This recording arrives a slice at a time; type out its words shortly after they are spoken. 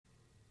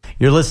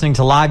You're listening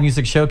to Live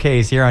Music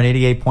Showcase here on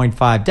 88.5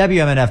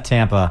 WMNF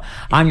Tampa.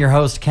 I'm your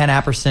host, Ken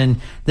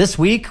Apperson. This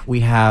week, we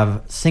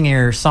have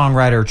singer,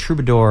 songwriter,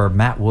 troubadour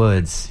Matt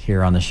Woods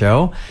here on the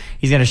show.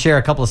 He's going to share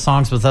a couple of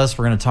songs with us.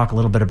 We're going to talk a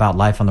little bit about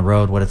life on the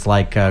road, what it's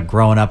like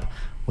growing up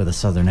with a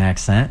southern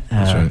accent,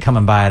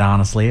 coming by it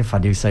honestly, if I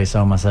do say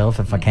so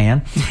myself, if I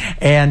can.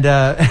 And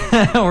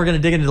we're going to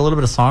dig into a little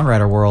bit of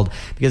songwriter world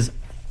because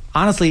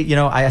honestly, you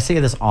know, I say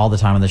this all the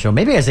time on the show.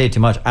 Maybe I say it too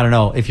much. I don't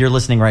know. If you're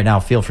listening right now,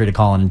 feel free to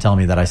call in and tell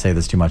me that I say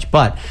this too much.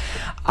 But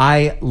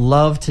I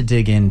love to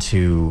dig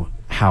into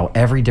how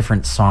every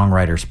different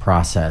songwriter's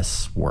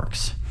process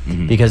works.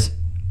 Mm-hmm. Because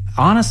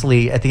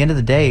honestly, at the end of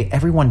the day,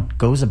 everyone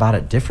goes about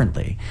it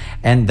differently.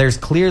 And there's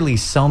clearly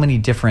so many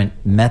different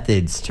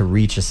methods to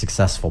reach a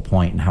successful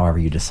point and however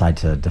you decide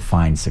to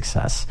define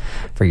success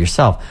for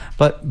yourself.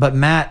 But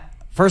Matt,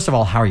 first of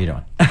all, how are you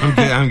doing? I'm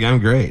good. I'm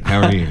great.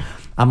 How are you?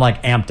 I'm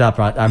like amped up.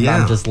 I'm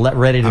just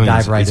ready to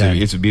dive right in.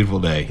 It's a beautiful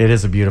day. It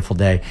is a beautiful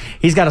day.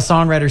 He's got a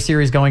songwriter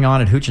series going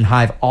on at Hooch and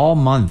Hive all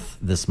month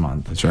this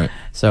month. That's right.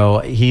 So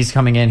he's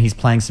coming in, he's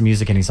playing some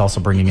music, and he's also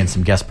bringing in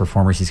some guest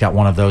performers. He's got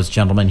one of those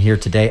gentlemen here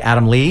today.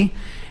 Adam Lee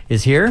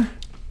is here.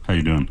 How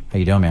you doing? How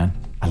you doing, man?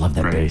 I love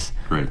that bass.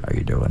 Great. How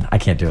you doing? I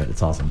can't do it.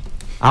 It's awesome.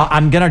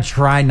 I'm going to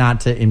try not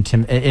to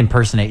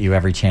impersonate you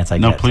every chance I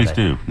get. No, please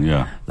today. do.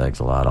 Yeah. Thanks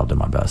a lot. I'll do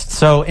my best.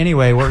 So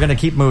anyway, we're going to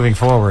keep moving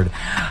forward.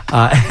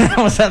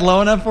 Was that low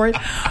enough for you?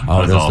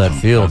 Oh, there's awesome.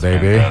 that feel,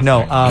 baby. Fantastic.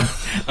 No.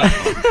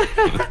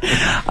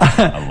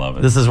 I love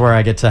it. This is where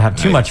I get to have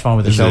too much fun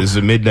with the show. This is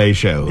a midday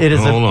show. It is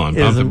Hold on.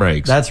 Pump the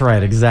brakes. That's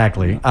right.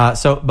 Exactly.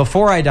 So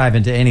before I dive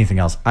into anything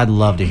else, I'd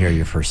love to hear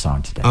your first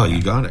song today. Oh,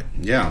 you got it.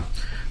 Yeah.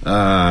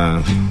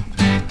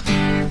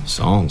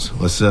 Songs.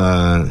 Let's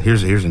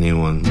here's a new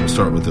one. We're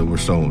starting with the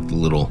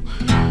little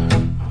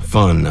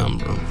fun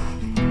number.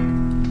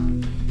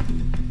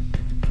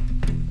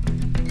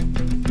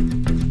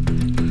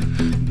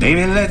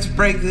 Baby, let's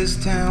break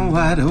this town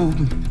wide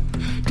open,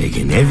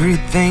 taking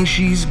everything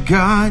she's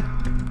got.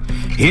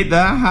 Hit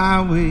the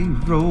highway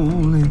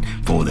rolling,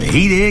 for the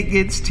heat it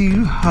gets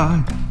too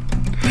hot.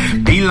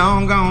 Be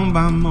long gone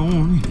by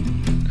morning,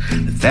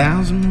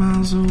 1,000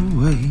 miles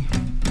away.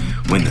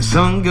 When the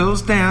sun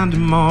goes down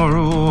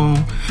tomorrow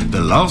on the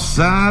lost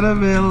side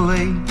of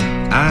L.A.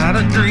 I had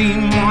a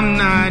dream one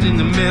night in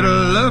the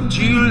middle of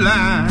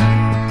July.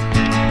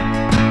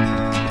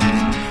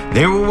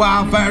 There were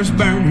wildfires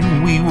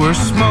burning, we were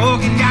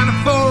smoking down the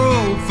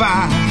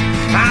 405.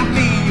 I'd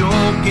be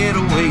your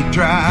getaway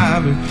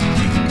driver,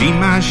 you could be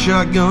my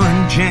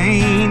shotgun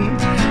chain.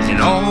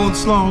 And all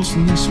that's lost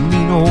in this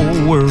mean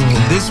old world,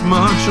 this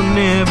much will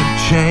never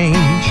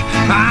change.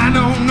 I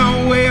don't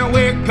know where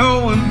we're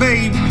going,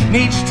 baby, and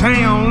each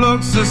town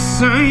looks the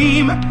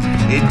same.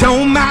 It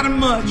don't matter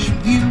much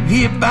if you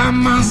here by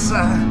my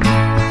side.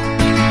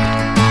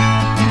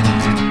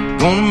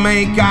 Gonna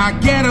make our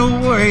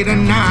getaway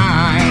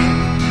tonight.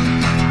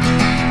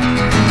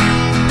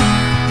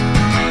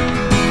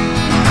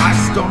 I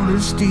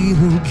started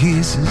stealing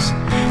kisses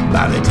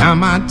by the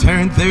time I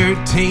turned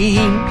 13.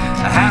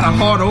 I had a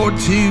heart or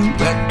two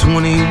at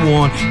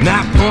 21, and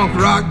that punk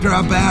rock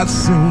dropout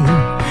scene.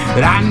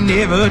 But I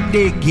never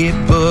did get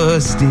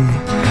busted,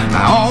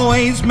 I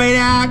always made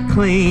out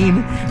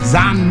clean, 'cause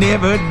I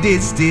never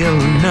did steal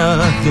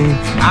nothing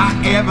I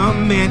ever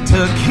meant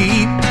to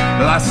keep.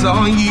 Well, I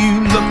saw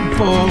you looking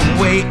for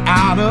a way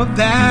out of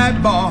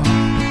that bar.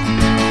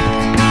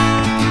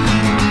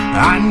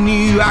 I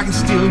knew I could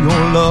steal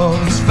your love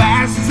as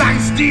fast as I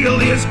could steal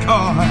his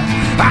car.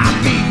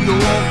 I'd be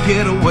your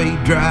getaway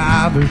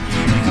driver, you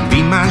could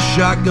be my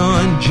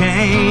shotgun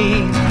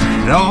chain.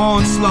 And all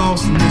that's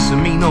lost in this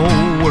mean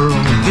old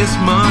world, this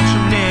much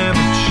will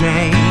never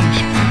change.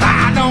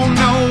 I don't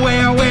know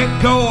where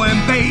we're going,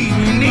 baby,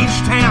 and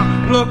each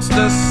town looks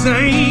the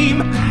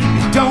same.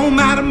 It don't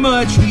matter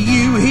much with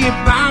you here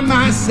by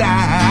my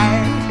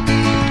side.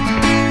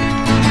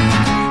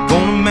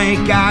 Gonna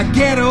make our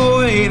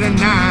getaway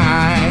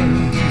tonight.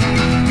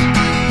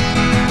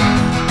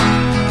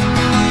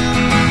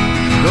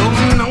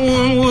 Though no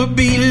one would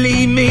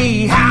believe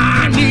me,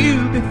 I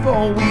knew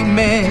before we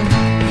met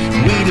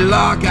we'd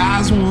lock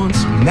eyes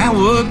once, and that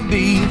would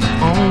be the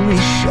only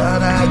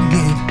shot I'd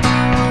get.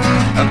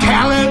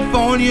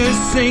 California's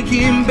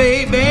sinking,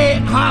 baby,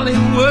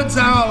 Hollywood's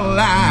all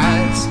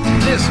lies.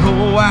 This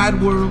whole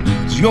wide world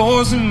is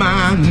yours and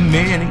mine, the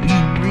minute you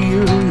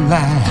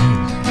realize.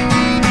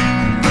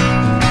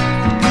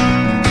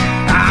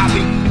 I'll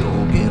be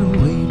your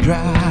getaway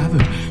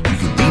driver, you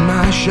could be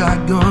my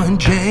shotgun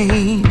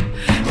chain.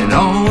 And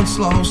all that's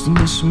lost in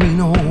this mean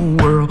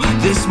old world,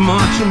 this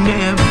much will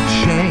never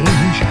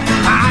change.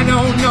 I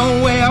don't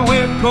know where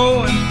we're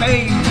going,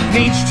 babe, and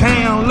each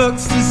town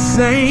looks the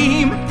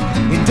same.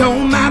 It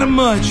don't matter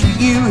much with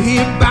you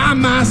here by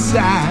my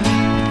side.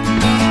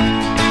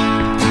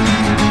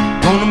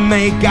 Gonna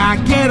make our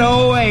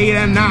getaway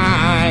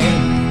tonight.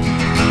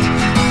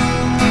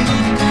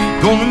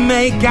 Gonna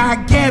make our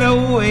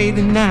getaway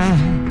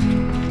tonight.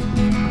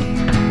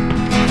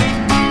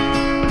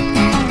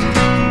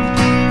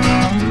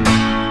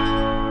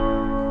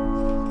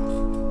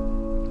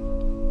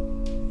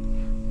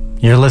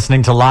 You're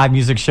listening to Live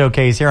Music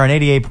Showcase here on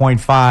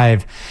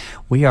 88.5.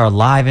 We are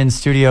live in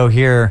studio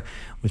here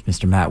with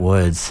Mr. Matt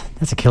Woods.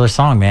 That's a killer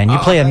song, man. You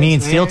play a mean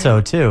steel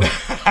toe, too.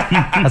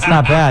 That's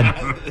not bad.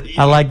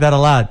 I like that a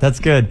lot. That's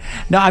good.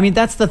 No, I mean,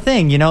 that's the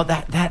thing, you know,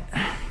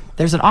 that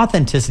there's an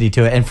authenticity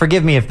to it. And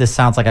forgive me if this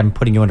sounds like I'm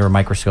putting you under a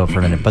microscope for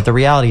a minute, but the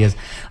reality is,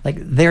 like,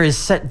 there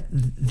is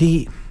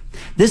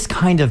this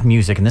kind of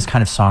music and this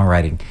kind of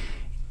songwriting,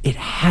 it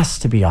has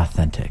to be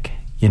authentic.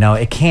 You know,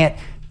 it can't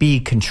be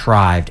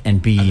contrived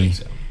and be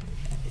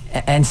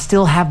and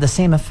still have the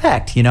same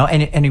effect, you know,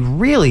 and it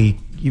really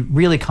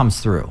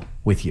comes through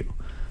with you.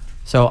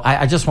 So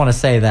I just want to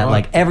say that,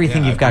 like,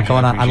 everything you've got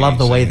going on, I love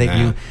the way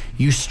that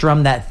you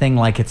strum that thing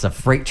like it's a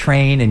freight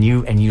train, and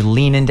you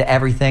lean into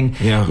everything.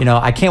 Yeah. You know,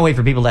 I can't wait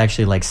for people to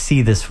actually, like,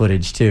 see this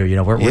footage too. You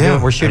know,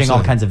 we're shooting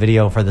all kinds of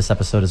video for this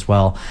episode as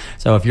well.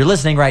 So if you're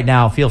listening right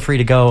now, feel free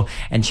to go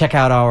and check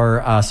out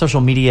our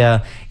social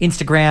media.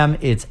 Instagram,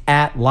 it's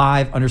at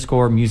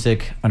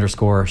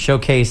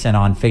live_music_showcase, and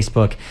on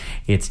Facebook,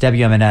 it's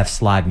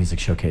WMNF's Live Music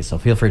Showcase. So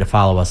feel free to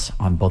follow us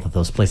on both of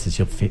those places.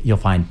 You'll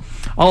find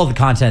all of the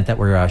content that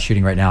we're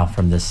shooting right now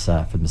from this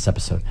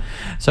episode.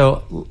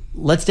 So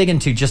let's dig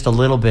into just a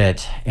little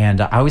bit, and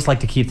I always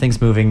like to keep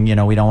things moving. You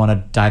know, we don't want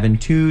to dive in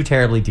too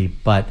terribly deep,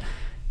 but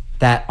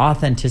that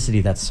authenticity,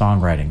 that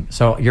songwriting.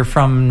 So you're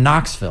from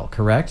Knoxville,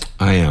 correct?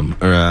 I am.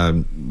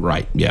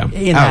 Right,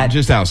 yeah.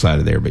 Just outside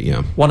of there, but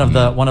yeah. One of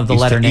the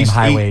letter name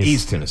highways.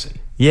 East Tennessee.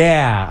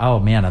 Yeah. Oh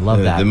man, I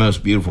love that. The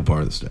most beautiful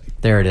part of the state.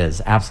 There it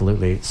is.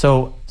 Absolutely.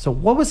 So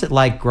what was it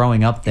like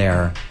growing up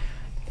there?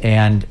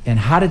 And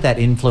how did that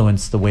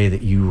influence the way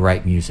that you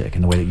write music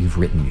and the way that you've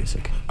written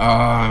music?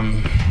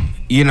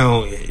 You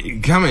know,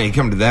 coming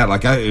to that,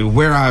 like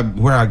where I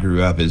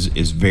grew up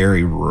is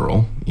very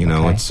rural. You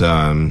know, Okay. It's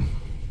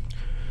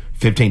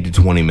 15 to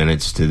 20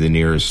 minutes to the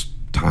nearest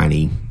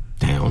tiny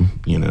town.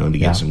 You know, to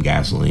get some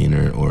gasoline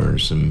or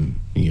some,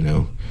 you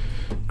know,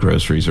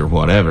 groceries or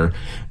whatever.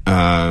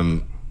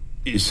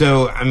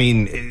 So I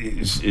mean,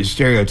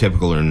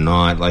 stereotypical or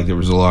not, like there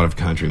was a lot of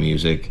country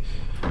music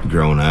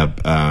growing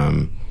up.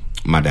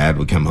 My dad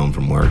would come home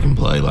from work and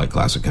play like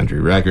classic country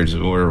records,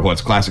 or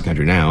what's classic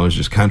country now. It was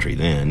just country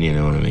then, you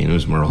know what I mean? It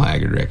was Merle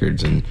Haggard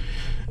records and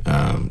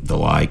the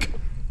like.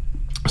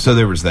 So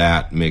there was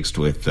that mixed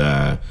with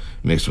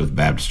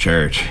Baptist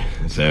church.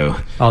 So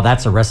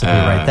that's a recipe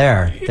right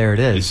there. There it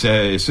is.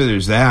 So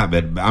there's that.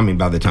 But I mean,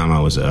 by the time I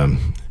was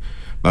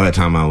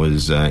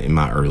in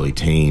my early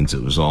teens,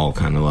 it was all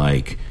kind of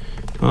like,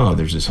 oh,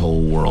 there's this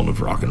whole world of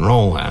rock and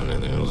roll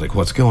happening. And it was like,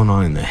 what's going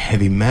on in the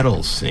heavy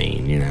metal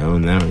scene, you know?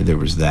 And then there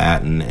was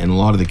that, and a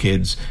lot of the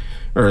kids,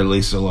 or at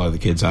least a lot of the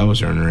kids I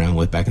was running around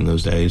with back in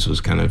those days,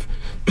 was kind of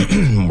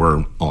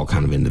were all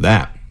kind of into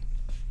that.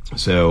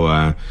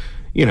 So,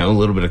 you know, a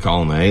little bit of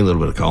column A, a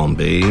little bit of column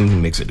B,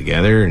 mix it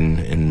together,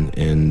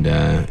 and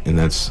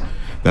that's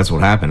what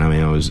happened. I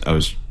mean, I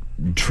was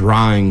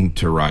trying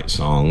to write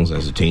songs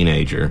as a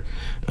teenager,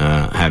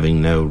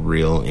 having no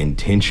real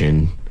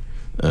intention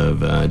of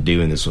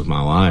doing this with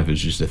my life. It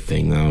was just a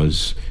thing that I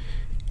was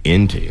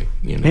into,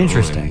 you know.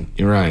 Interesting.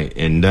 You're right.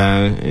 And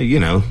you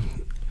know,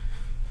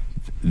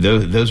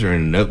 those are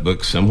in a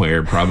notebook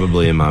somewhere,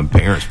 probably in my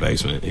parents'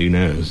 basement. Who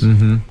knows?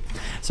 Mm-hmm.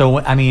 So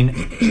I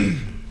mean,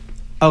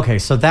 okay,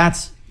 so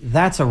that's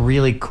a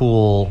really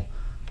cool,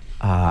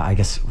 I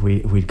guess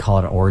we'd call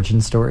it an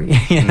origin story.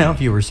 You know, if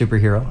you were a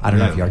superhero. I don't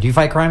know if you are. Do you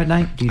fight crime at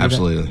night? Do you do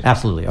Absolutely. that?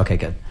 Absolutely. Okay,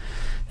 good.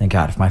 Thank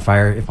God.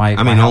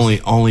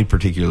 Only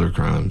particular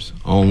crimes.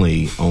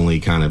 Only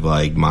kind of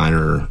like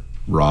minor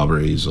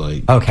robberies,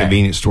 like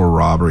convenience store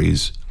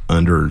robberies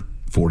under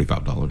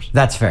 $45.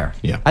 That's fair.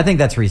 Yeah, I think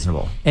that's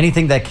reasonable.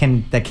 Anything that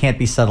can't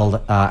be settled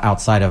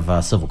outside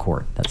of civil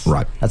court. That's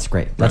right. That's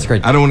great. That's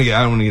great. I don't want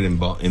to get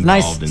involved in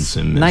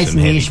some nice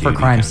some niche for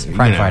crime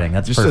fighting.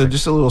 That's perfect.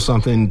 Just a little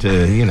something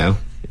to, you know,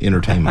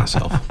 entertain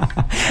myself.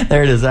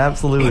 There it is.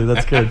 Absolutely.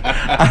 That's good.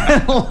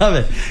 I love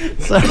it.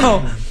 So,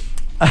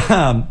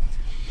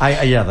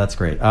 yeah, that's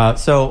great.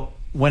 So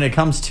when it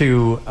comes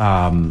to,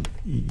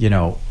 you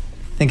know,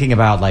 thinking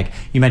about, like,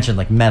 you mentioned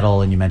like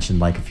metal and you mentioned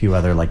like a few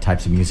other like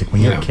types of music.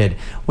 When you're a kid,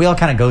 we all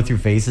kind of go through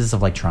phases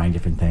of like trying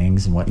different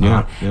things and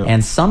whatnot. Yeah.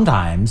 And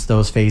sometimes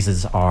those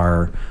phases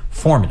are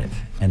formative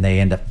and they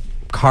end up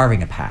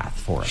carving a path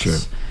for us. Sure.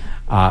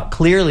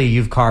 Clearly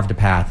you've carved a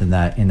path in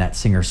that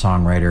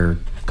singer-songwriter,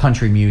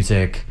 country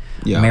music,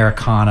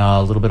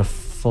 Americana, a little bit of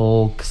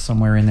folk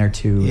somewhere in there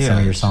too. Yeah, some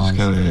of your songs.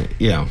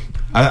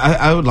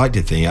 I would like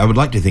to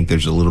think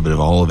there's a little bit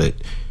of all of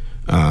it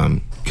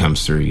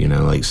comes through. You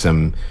know, like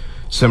some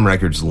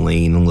records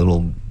lean a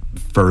little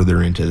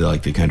further into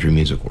like the country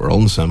music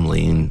world, and some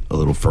lean a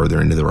little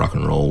further into the rock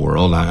and roll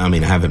world. I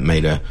mean, I haven't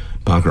made a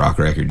punk rock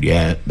record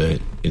yet,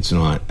 but it's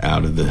not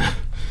out of the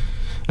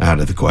out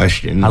of the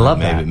question. I love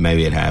maybe, that.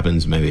 Maybe it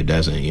happens, maybe it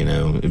doesn't, you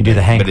know. You do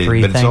the Hank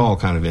Free but it's thing? all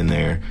kind of in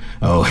there.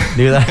 Oh.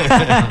 Do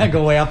that?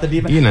 Go way off the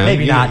deep end? You know,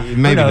 maybe not. maybe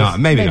Who knows? not.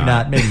 Maybe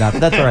not. Maybe not.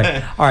 That's all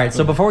right. All right,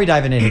 so before we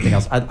dive into anything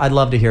else, I'd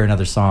love to hear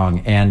another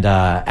song. And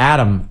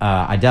Adam,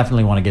 I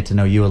definitely want to get to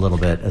know you a little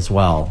bit as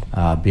well,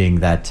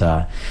 being that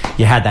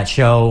you had that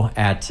show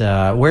at,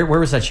 where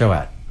was that show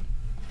at?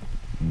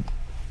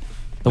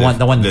 The one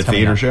that's coming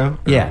theater up. show?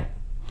 Yeah.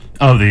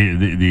 Oh,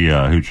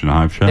 the Hooch and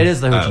Hive show? It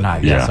is the Hooch and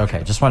Hive, yes. yeah.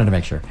 Okay, just wanted to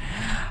make sure.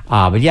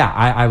 But yeah,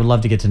 I would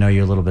love to get to know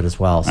you a little bit as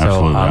well. So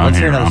Absolutely. let's hear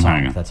here. another I'm song,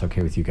 hanging. if that's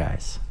okay with you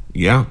guys.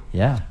 Yeah.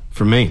 Yeah.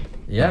 For me.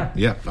 Yeah.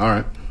 Yeah. All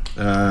right.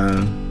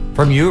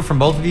 From you, from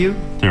both of you?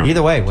 Tear-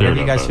 Either way, tear whatever it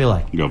you up, guys bud. feel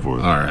like. Go for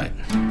it. All right.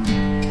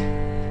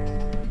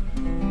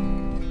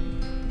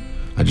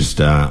 I just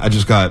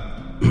got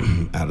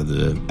out of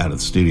the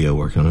studio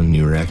working on a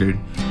new record.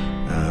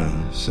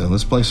 So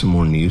let's play some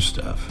more new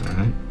stuff, all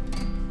right?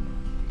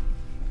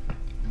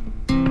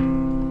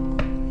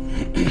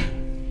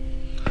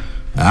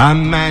 I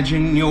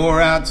imagine you're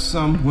out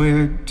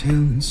somewhere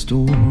telling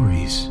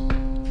stories.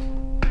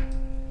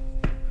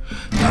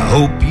 I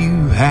hope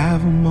you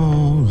have them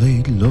all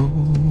laid low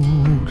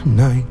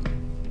tonight.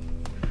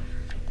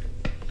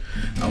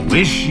 I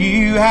wish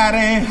you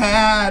hadn't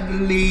had to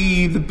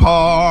leave the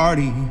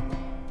party.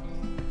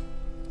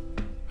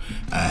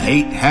 I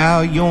hate how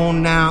you're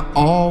now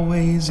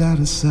always out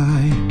of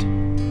sight.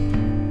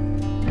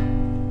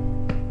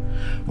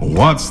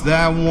 What's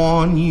that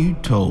one you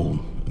told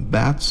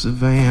about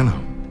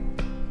Savannah?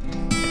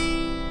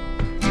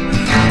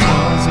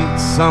 Was it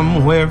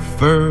somewhere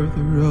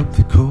further up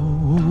the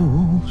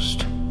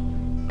coast?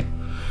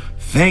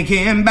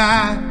 Thinking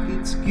back,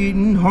 it's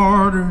getting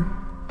harder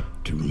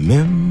to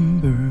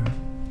remember.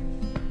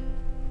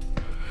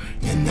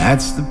 And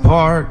that's the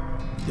part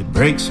that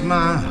breaks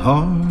my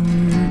heart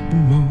the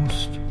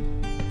most.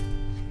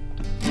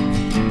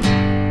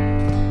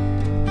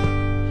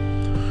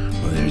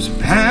 Well, there's a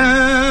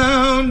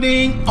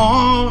pounding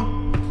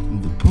on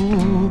the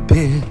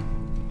pulpit,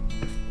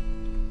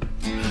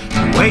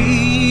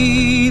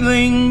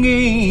 wailing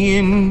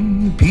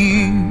in the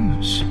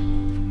pews.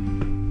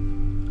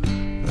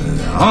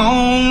 The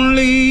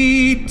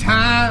only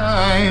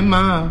time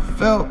I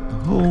felt the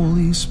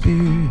Holy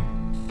Spirit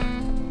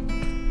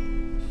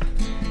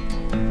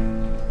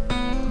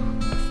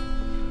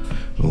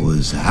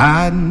was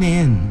hiding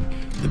in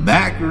the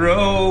back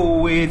row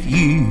with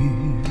you.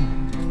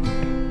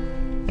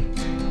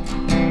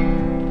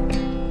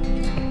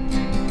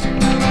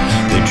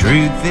 The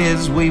truth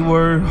is we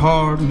were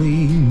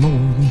hardly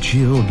more than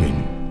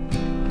children.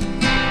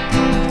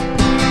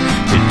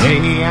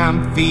 Today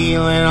I'm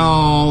feeling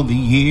all the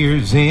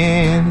years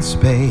in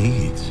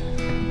spades.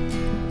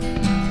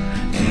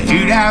 And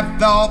who'd have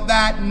thought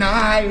that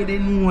night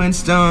in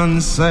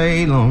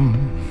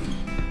Winston-Salem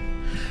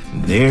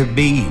there'd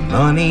be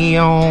money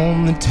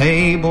on the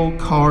table,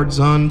 cards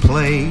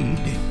unplayed.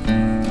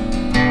 I'm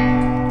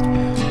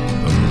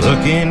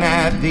looking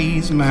at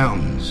these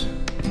mountains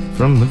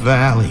from the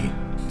valley.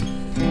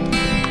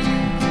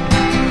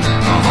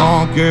 I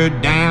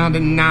hunkered down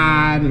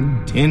tonight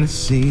in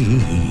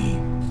Tennessee.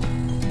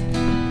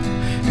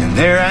 And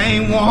there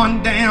ain't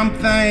one damn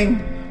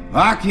thing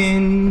I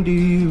can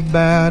do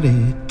about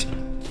it.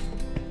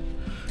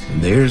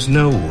 There's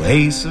no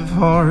ace of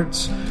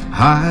hearts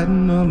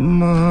hiding up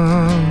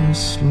my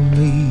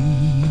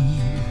sleeve.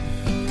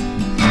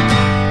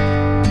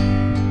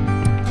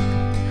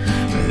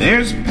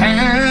 There's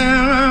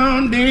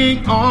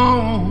pounding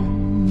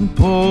on the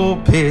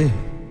pulpit,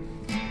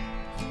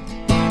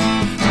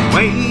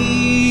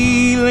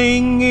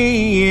 wailing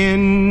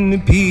in the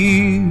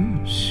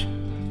pews.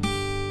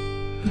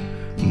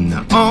 And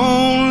the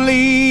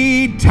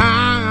only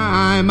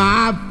time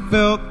I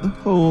felt the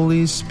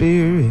Holy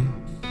Spirit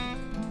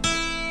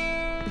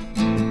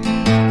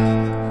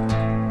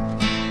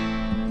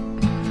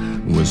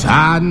was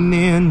hiding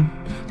in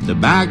the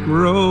back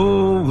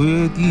row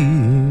with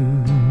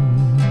you.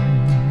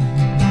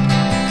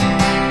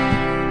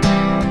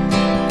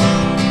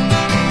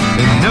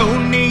 There's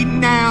no need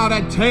now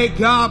to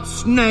take up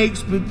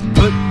snakes, but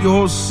put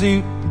your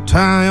suit and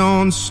tie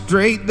on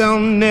straight. They'll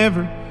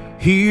never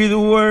hear the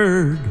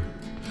word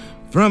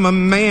from a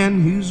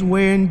man who's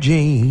wearing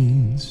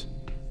jeans.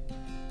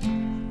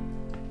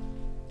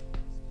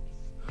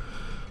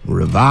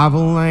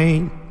 Revival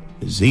ain't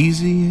as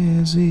easy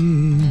as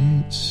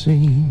it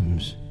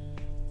seems.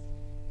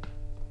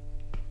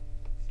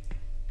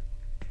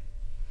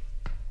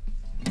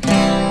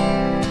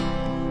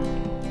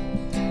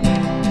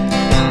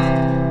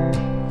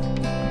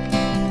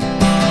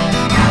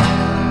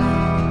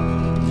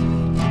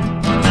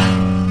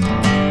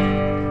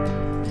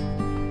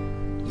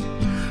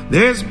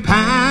 There's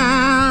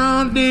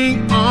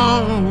pounding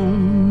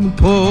on the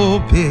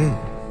pulpit,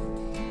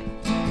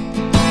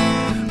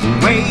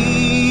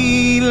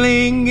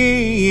 wailing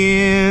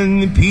in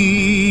the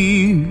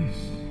pews.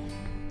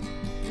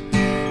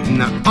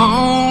 And the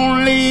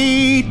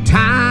only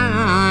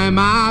time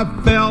I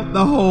felt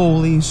the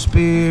Holy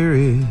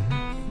Spirit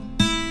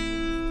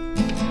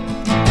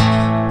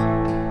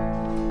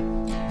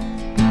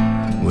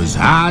was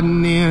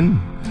hiding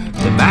in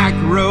the back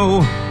row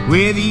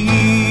with you.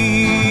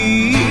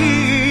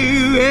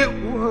 It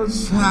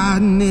was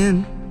hiding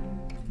in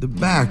the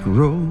back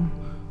row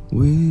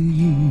with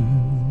you.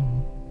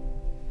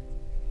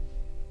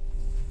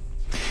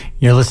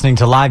 You're listening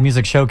to Live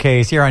Music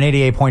Showcase here on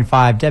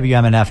 88.5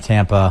 WMNF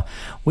Tampa.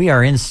 We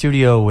are in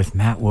studio with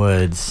Matt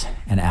Woods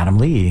and Adam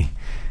Lee.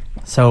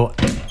 So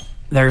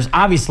there's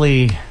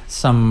obviously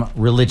some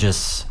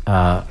religious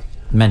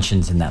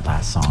mentions in that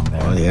last song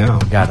there. Oh, yeah.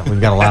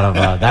 We've got a lot of,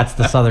 that's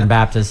the Southern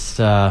Baptist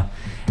content,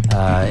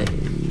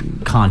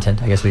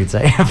 I guess we could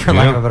say, for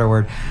lack of a better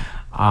word.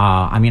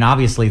 I mean,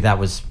 obviously that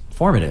was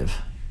formative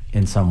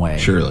in some way.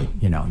 Surely.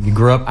 You know, you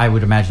grew up, I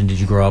would imagine, did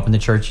you grow up in the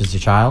church as a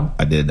child?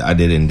 I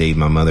did indeed.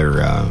 My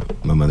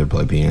mother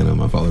played piano.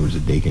 My father was a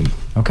deacon.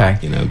 Okay.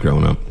 You know,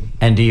 growing up.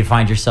 And do you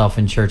find yourself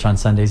in church on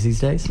Sundays these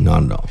days?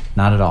 Not at all.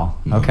 Not at all.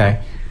 No. Okay.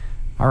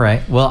 All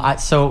right. Well,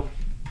 so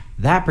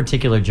that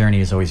particular journey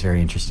is always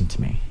very interesting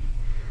to me,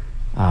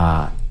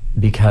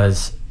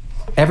 because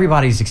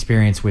everybody's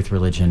experience with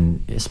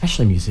religion,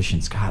 especially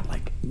musicians, God,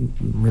 like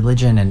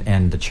religion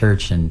and the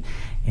church and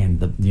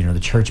the the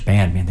church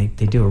band, man, they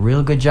do a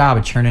real good job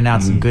of churning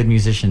out some good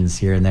musicians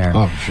here and there.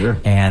 Oh, sure.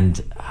 And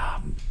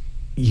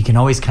you can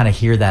always kind of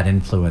hear that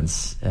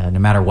influence, no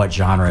matter what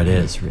genre it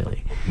is,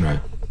 really. Right.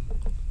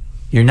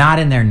 You're not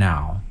in there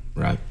now.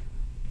 Right.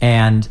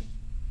 And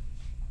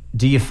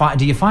do you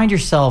find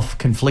yourself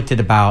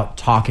conflicted about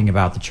talking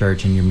about the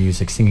church and your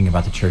music, singing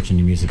about the church and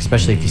your music,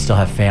 especially if you still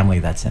have family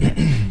that's in it?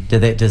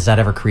 Does that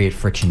ever create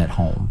friction at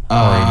home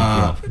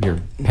or in your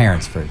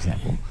parents, for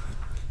example?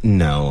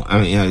 No,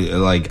 I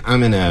mean, like I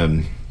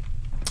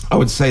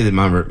would say that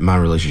my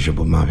relationship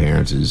with my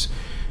parents is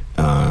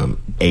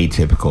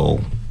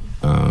atypical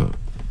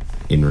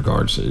in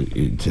regards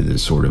to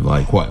this sort of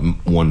like what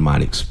one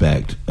might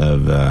expect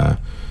of a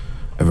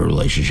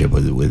relationship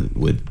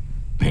with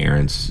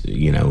parents,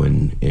 you know,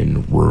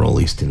 in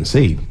rural East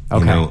Tennessee.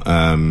 Okay. You know,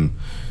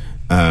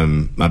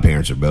 my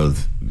parents are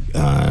both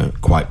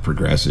quite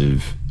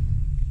progressive,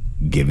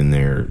 given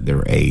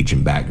their age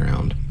and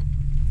background.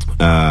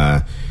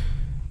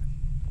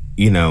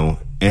 You know,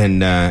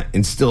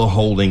 and still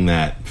holding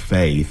that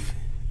faith,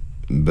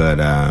 but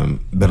a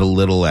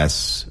little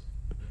less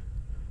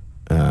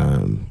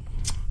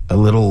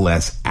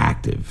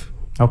active.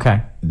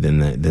 Okay.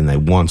 Than they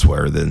once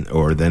were,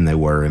 than they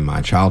were in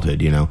my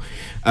childhood. You know,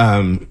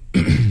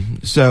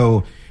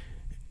 so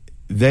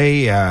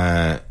they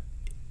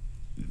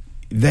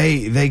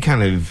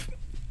kind of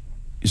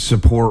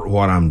support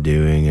what I'm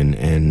doing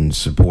and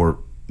support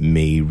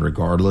me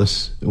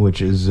regardless,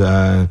 which is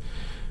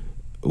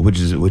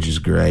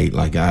great.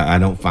 Like I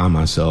don't find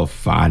myself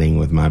fighting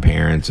with my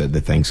parents at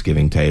the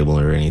Thanksgiving table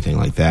or anything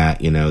like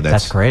that. You know,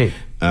 that's great.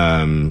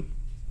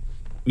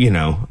 You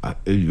know,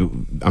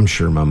 I'm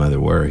sure my mother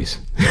worries.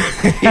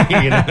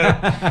 You know,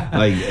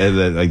 like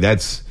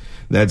that's.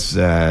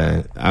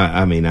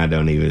 I mean, I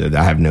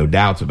have no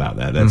doubts about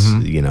that. That's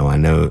you know, I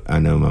know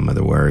my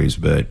mother worries,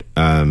 but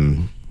yeah,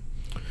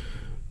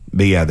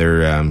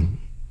 they're.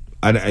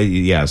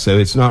 Yeah, so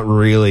it's not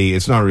really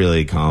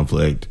a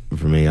conflict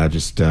for me. I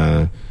just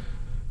I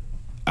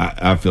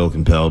feel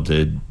compelled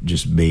to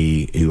just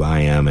be who I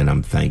am, and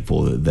I'm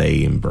thankful that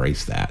they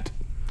embrace that.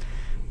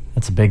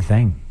 That's a big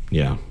thing.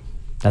 Yeah,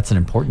 that's an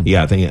important thing.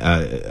 Yeah, I think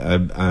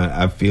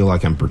I feel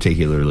like I'm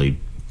particularly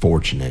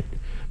fortunate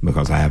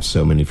because I have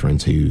so many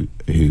friends who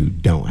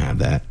don't have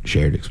that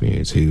shared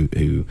experience,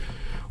 who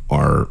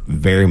are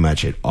very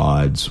much at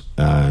odds,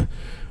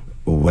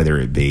 whether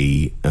it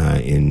be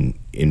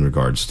in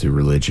regards to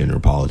religion or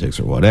politics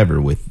or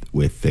whatever,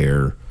 with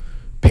their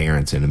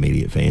parents and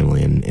immediate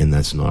family, and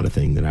that's not a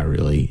thing that I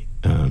really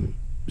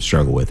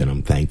struggle with, and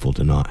I'm thankful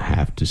to not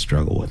have to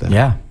struggle with that.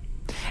 Yeah,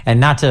 and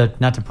not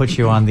to put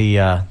you on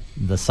the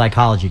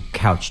psychology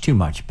couch too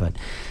much, but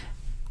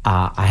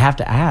I have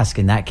to ask,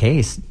 in that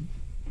case,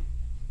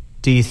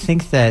 do you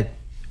think that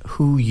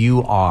who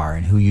you are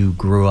and who you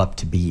grew up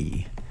to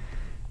be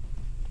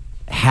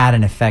had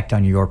an effect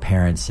on your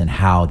parents and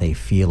how they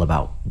feel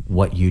about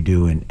what you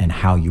do and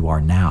how you are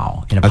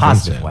now in a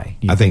positive way?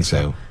 I think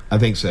so.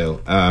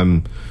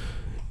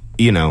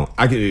 You know,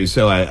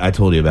 I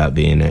told you about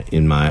being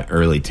in my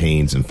early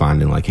teens and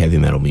finding like heavy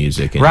metal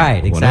music and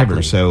right, whatever.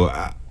 Exactly. So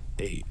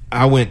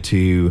I went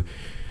to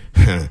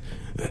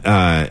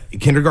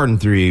kindergarten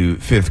through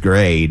fifth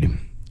grade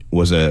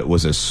was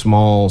a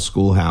small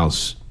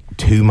schoolhouse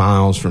 2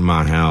 miles from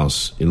my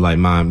house. Like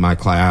my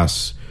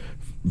class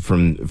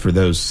for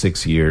those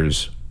 6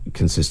 years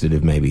consisted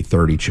of maybe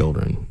 30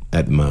 children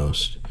at the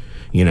most,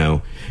 you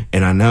know.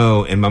 And I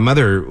know, and my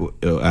mother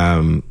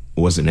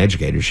was an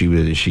educator. She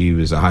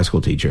was a high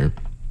school teacher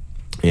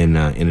in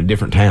a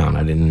different town.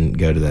 I didn't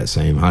go to that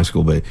same high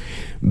school,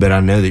 but I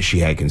know that she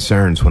had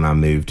concerns when I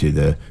moved to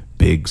the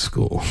big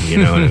school, you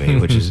know what I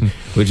mean,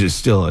 which is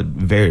still a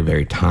very,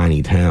 very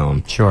tiny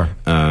town. Sure.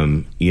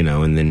 You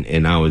know,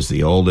 and I was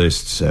the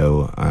oldest,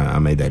 so I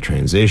made that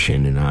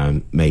transition, and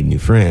I made new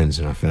friends,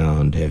 and I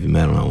found heavy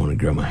metal, and I wanted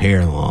to grow my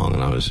hair long,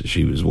 and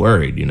she was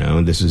worried, you know.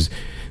 And this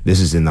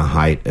is in the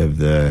height of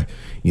the,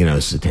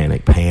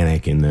 Satanic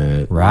Panic in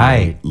the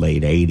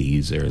late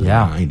 80s or the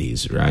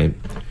 90s, right?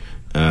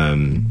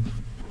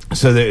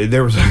 So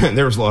there was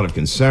there was a lot of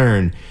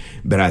concern,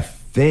 but I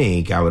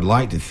would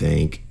like to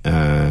think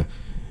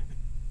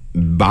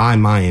by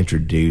my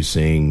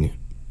introducing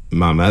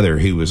my mother,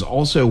 who was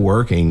also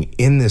working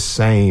in the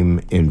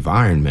same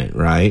environment,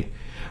 right?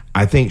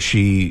 I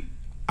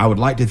would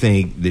like to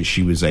think that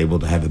she was able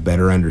to have a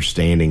better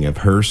understanding of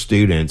her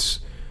students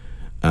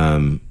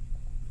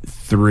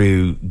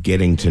through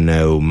getting to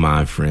know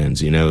my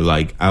friends.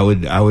 Like I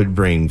would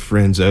bring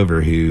friends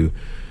over who,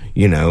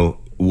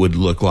 would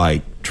look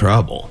like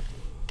trouble.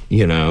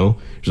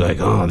 It's like,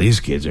 oh, these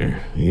kids are,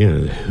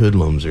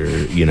 hoodlums,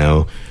 or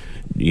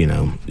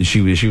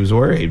she was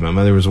worried. My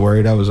mother was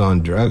worried I was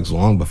on drugs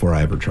long before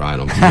I ever tried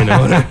them. You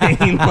know what I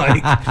mean?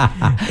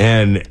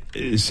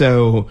 And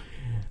so,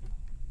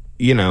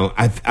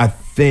 I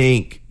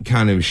think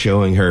kind of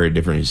showing her a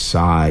different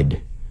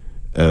side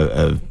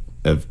of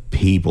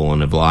people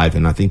and of life,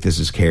 and I think this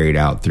is carried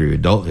out through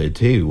adulthood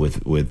too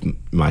with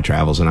my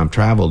travels. And I've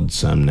traveled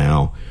some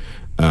now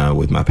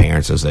with my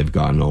parents as they've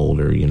gotten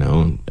older,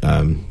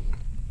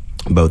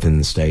 both in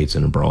the States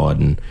and abroad.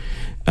 And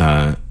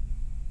I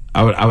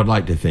would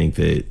like to think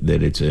that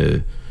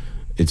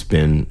it's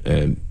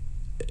been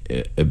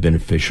a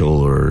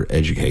beneficial or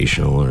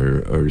educational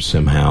or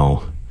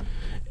somehow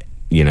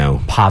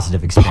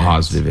positive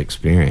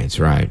experience,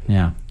 right?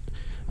 Yeah.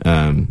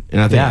 And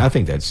I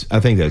think that's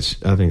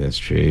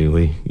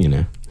true.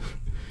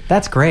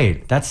 That's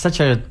great. That's such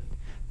a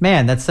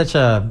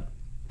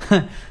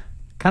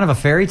kind of a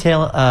fairy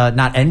tale,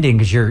 not ending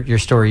because your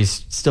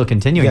story's still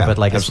continuing, but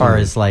like absolutely. As far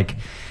as like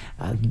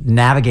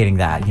navigating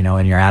that,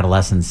 in your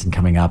adolescence and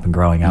coming up and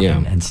growing up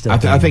and still.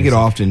 I think it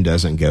often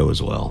doesn't go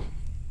as well.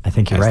 I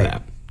think you're right.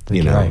 That.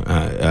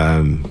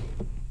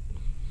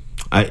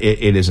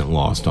 It isn't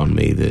lost on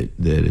me that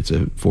it's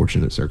a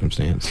fortunate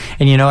circumstance.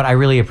 And you know what? I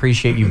really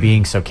appreciate you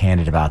being so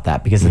candid about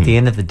that, because at the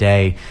end of the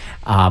day,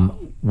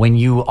 when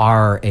you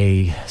are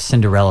a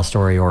Cinderella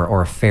story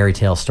or a fairy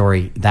tale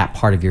story, that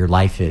part of your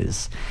life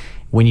is.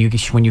 When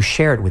you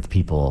share it with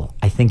people,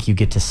 I think you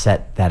get to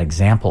set that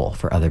example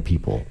for other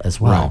people as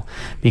well.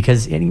 Right.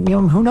 Because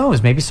who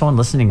knows? Maybe someone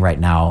listening right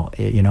now,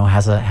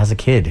 has a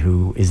kid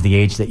who is the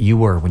age that you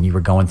were when you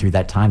were going through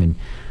that time, and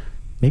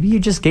maybe you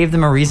just gave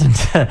them a reason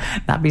to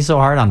not be so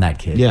hard on that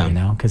kid. Yeah.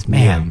 Because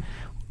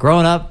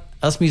growing up,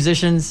 us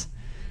musicians,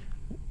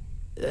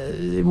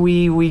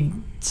 we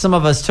some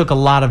of us took a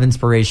lot of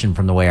inspiration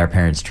from the way our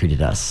parents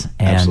treated us,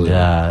 and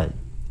absolutely.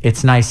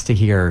 It's nice to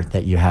hear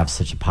that you have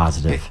such a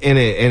positive, and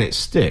it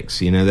sticks.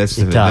 That's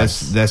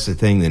the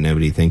thing that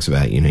nobody thinks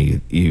about.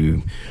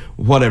 You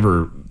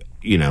whatever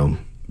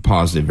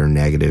positive or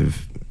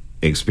negative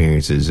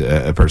experiences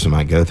a person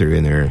might go through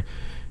in their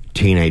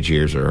teenage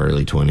years or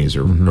early 20s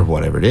or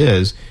whatever it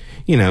is.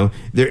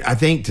 I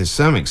think to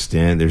some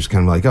extent there's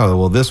kind of like, oh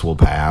well, this will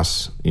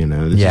pass.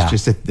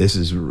 This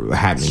is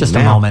happening. It's just now.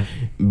 A moment.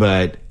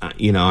 But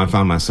I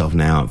find myself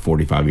now at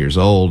 45 years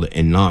old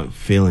and not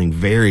feeling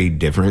very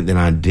different than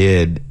I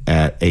did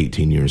at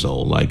 18 years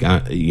old. Like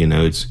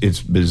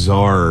it's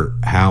bizarre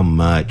how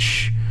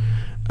much,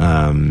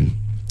 or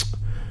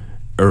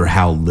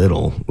how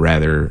little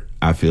rather,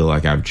 I feel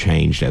like I've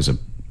changed as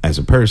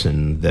a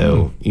person.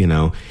 Though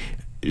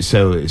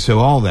so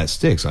all that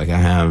sticks. Like I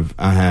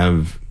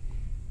have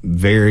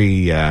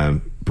very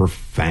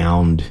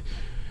profound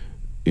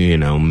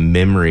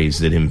memories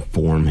that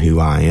inform who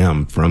I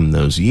am from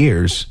those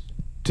years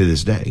to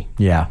this day.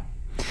 Yeah.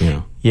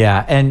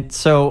 And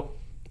so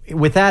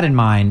with that in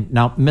mind,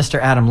 now Mr.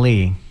 Adam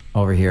Lee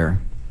over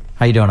here,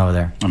 how you doing over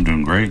there? I'm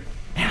doing great.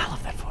 Man, I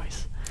love that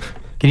voice.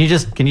 Can you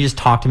just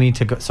talk to me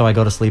so I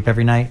go to sleep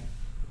every night?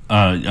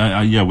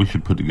 Yeah, we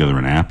should put together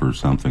an app or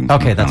something.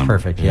 Okay, that's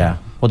perfect. Yeah.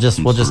 We'll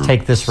just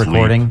take this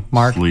recording,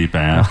 Mark. Sleep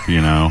app,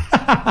 You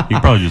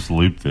could probably just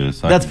loop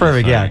this. That's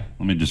perfect, yeah.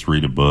 Let me just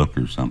read a book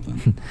or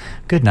something.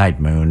 Good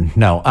night, Moon.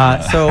 No.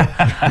 So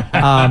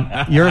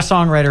you're a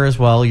songwriter as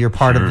well. You're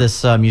part of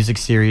this music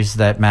series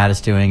that Matt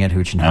is doing at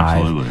Hooch and Hive.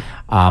 Absolutely.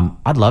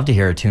 I'd love to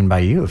hear a tune by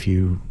you if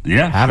you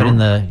have it in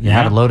the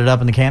have it loaded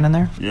up in the can in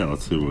there. Yeah,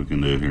 let's see what we can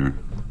do here.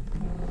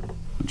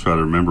 I'll try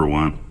to remember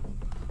one.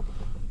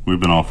 We've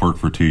been off work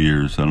for 2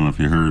 years. I don't know if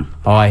you heard.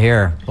 Oh, I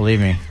hear.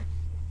 Believe me.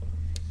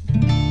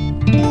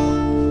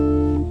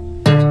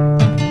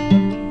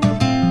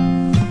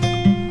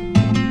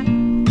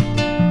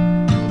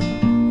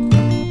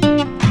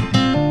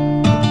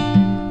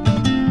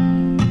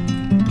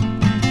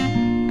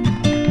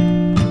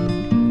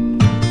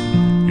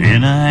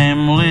 In a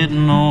hamlet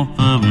north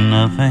of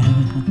nothing,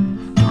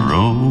 the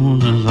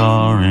roses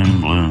are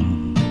in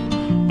bloom,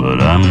 but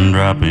I'm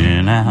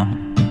dropping out,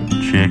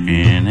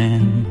 checking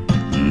in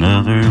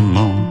another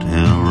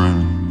motel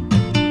room.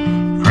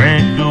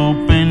 Crack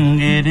open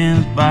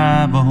Gideon's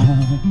Bible,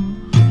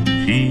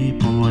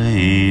 keep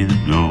away the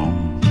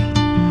gold.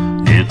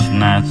 It's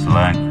nights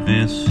like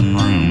this and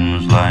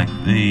rooms like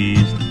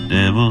these, the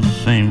devil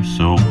seems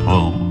so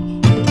close.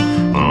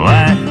 Well,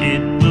 I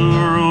hit the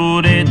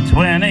road at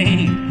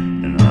 20,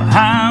 and the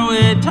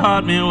highway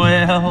taught me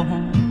well.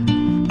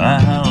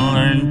 I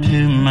learned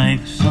to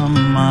make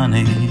some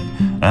money.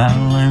 I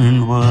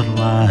learned what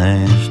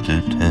lies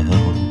to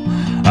tell.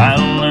 I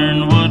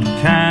learned what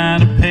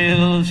kind of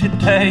pills you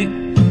take,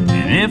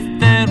 and if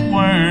that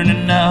weren't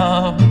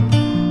enough,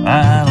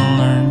 I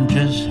learned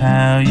just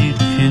how you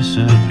kiss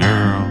a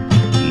girl,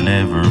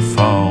 never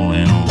fall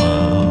in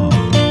love.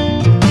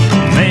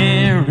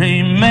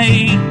 Marry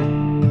me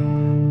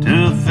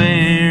to a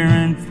fair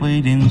and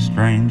fleeting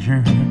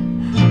stranger,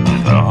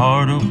 with a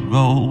heart of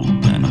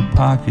gold and a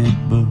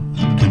pocketbook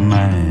to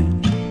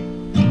match.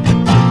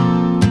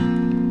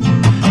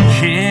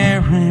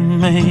 Carry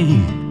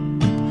me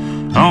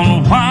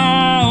on the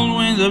wild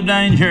winds of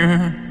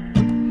danger.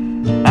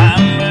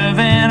 I'm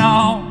moving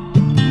on,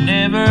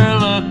 never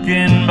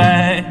looking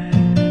back.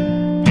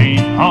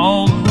 Ain't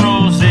all the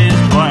roses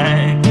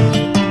black.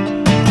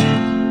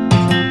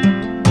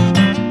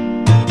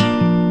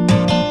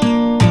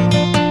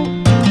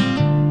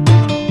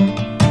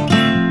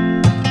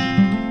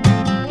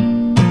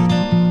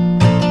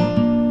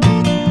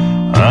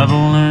 I've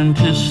learned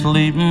to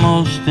sleep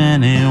most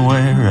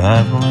anywhere.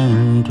 I've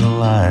learned to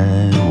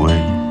lie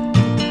awake.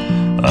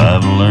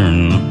 I've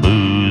learned the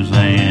booze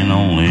ain't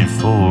only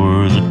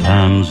for the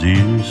times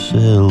you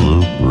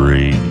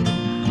celebrate.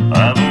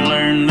 I've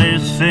learned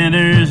there's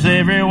sinners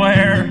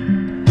everywhere.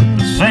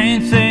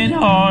 Saints ain't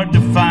hard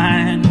to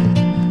find.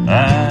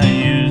 I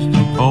used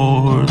them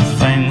for the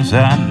things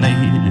I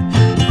need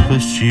to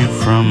push you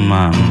from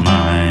my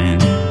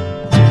mind.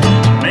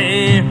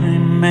 Marry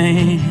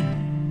me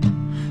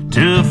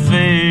to a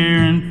fair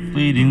and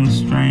fleeting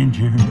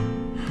stranger,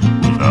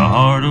 with a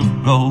heart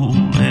of gold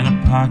and a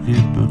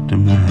pocketbook to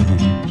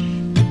match.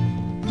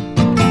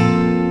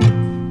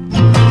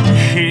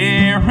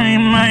 Carry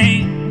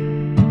me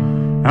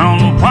on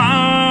the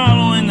wild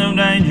wind of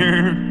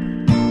danger.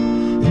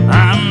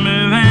 I'm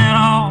moving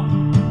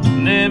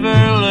on, never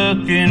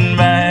looking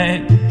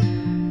back.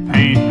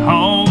 Paint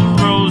all the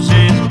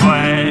roses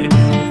black.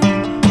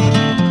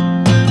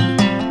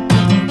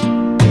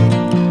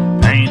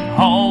 Paint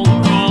all the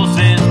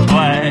roses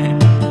black.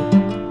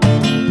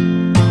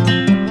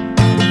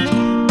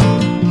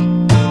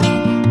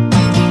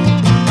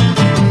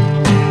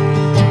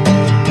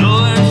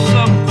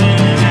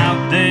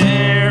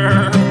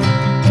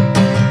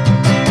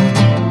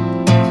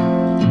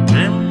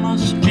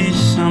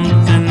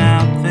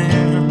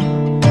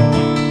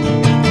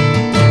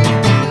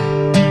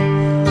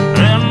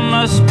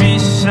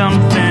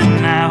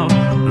 Something out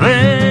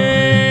there.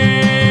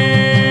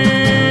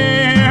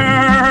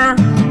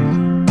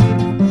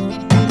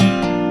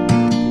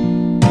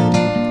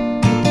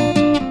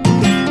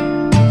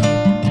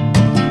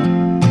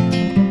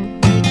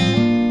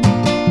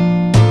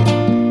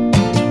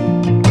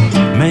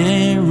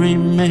 Marry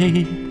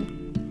me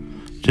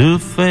to a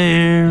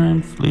fair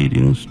and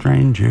fleeting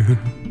stranger,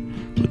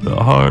 with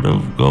a heart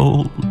of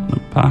gold and a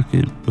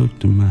pocketbook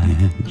to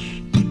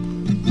match.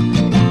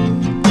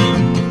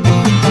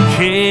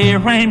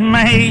 Carry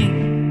me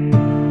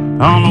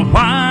on the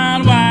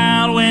wild,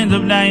 wild winds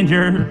of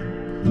danger.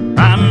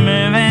 I'm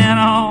moving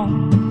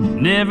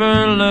on,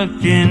 never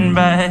looking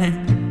back.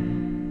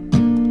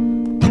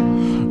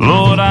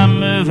 Lord, I'm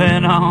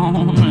moving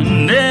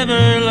on,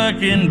 never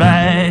looking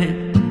back.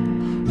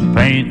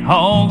 Paint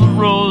all the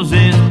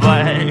roses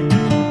black.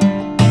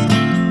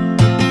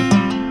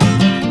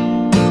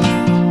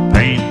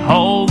 Paint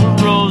all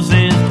the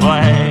roses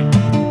black.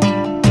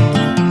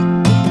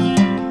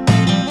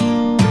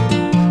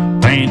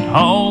 Paint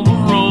all the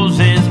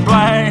roses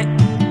black.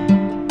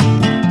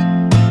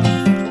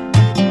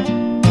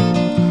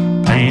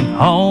 Paint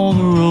all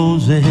the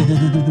roses.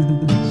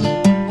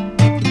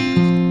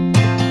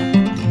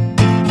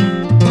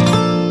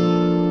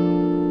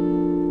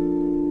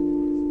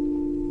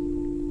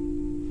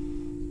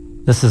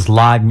 This is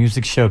Live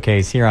Music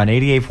Showcase here on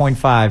 88.5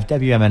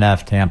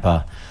 WMNF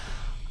Tampa.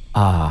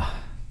 How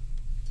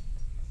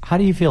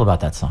do you feel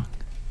about that song?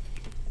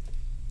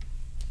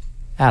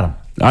 Adam.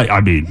 I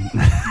mean,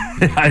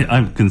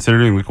 I'm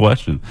considering the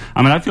question.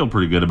 I mean, I feel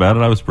pretty good about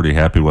it. I was pretty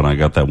happy when I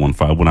got that one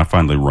when I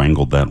finally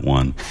wrangled that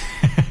one.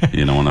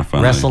 You know, when I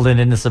finally wrestled it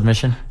into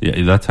submission.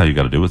 Yeah, that's how you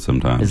got to do it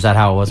sometimes. Is that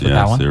how it was with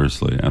that one?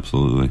 Seriously,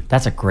 absolutely.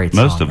 That's a great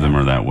song. Most of them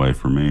are that way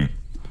for me.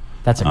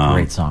 That's a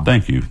great song.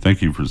 Thank you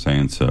for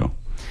saying so.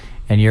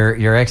 And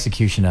your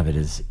execution of it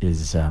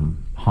is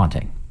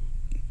haunting.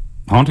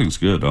 Haunting's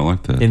good. I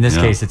like that. In this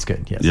case, it's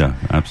good. Yes. Yeah,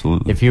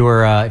 absolutely. If you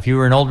were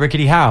an old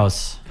rickety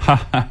house,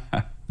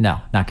 no,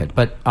 not good.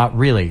 But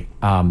really,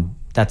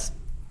 that's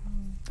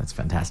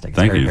fantastic.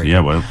 Thank you. Yeah,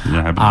 well,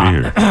 happy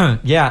to be here.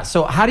 Yeah.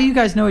 So, how do you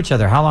guys know each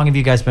other? How long have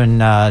you guys been,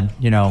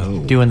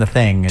 doing the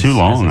thing? Too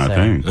long, I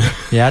think.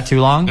 Yeah,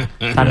 too long.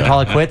 Time to call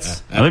it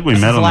quits. I think we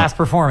met on the last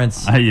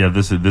performance. Yeah,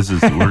 this is.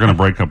 We're going to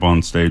break up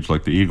on stage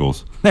like the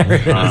Eagles. There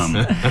it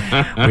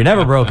is. We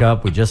never broke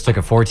up. We just took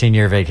a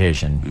 14-year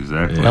vacation.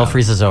 Exactly. Hell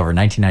Freezes Over,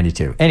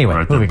 1992. Anyway,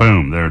 right there,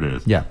 boom, there it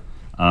is. Yeah.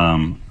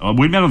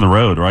 We met on the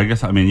road, or I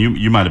guess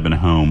you might have been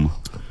home.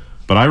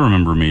 But I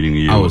remember meeting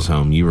you. I was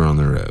home. You were on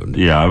the road.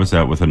 Yeah, I was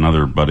out with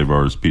another buddy of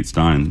ours, Pete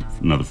Stein,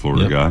 another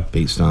Florida guy.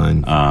 Pete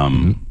Stein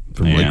from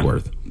Lake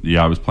Worth.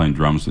 I was playing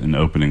drums and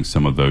opening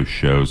some of those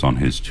shows on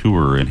his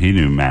tour, and he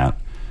knew Matt,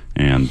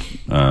 and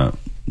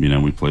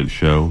we played a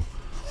show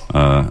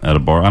at a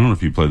bar. I don't know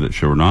if you played that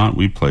show or not.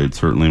 We played,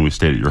 certainly, and we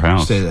stayed at your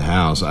house. Stayed at the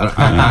house.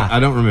 I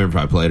don't remember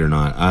if I played or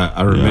not.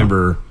 I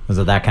remember. Was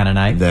it that kind of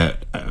night?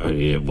 That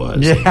it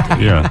was.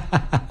 Yeah.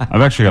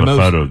 I've actually got a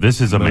photo. This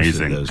is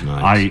amazing. Most of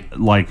those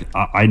nights.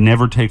 I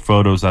never take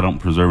photos. I don't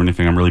preserve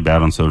anything. I'm really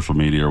bad on social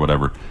media or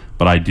whatever.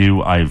 But I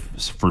do.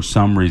 For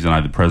some reason, I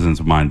had the presence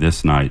of mind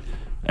this night.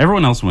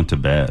 Everyone else went to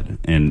bed,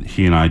 and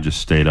he and I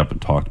just stayed up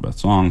and talked about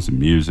songs and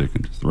music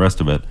and just the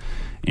rest of it.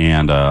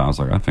 And I was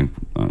like, I think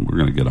we're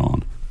going to get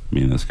on,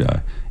 me and this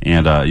guy.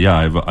 And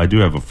I do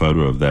have a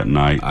photo of that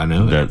night. I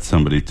know that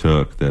somebody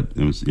took. That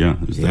it was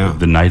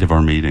the night of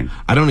our meeting.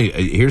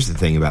 Here's the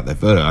thing about that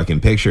photo. I can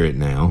picture it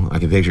now. I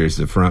can picture it's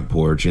the front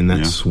porch in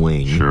that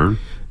swing. Sure.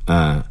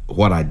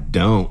 What I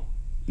don't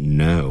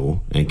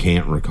know and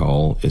can't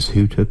recall is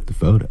who took the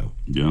photo.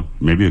 Yeah,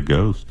 maybe a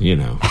ghost. But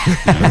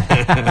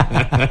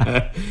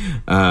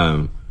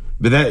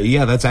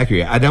that's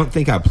accurate. I don't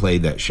think I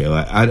played that show.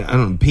 I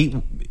don't. Pete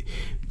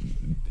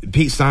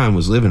Stein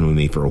was living with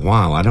me for a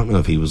while. I don't know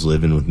if he was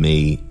living with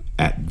me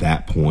at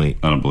that point.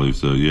 I don't believe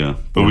so. Yeah,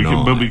 but we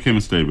came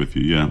and stayed with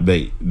you. Yeah,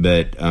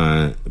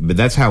 but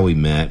that's how we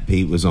met.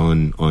 Pete was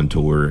on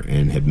tour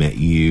and had met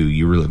you.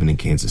 You were living in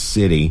Kansas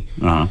City,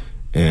 and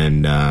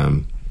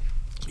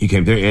you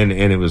came there, and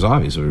it was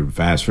obvious we were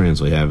fast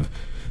friends. We have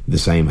the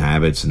same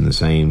habits and the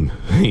same,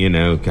 kind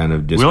of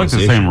disposition. We like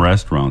the same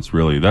restaurants,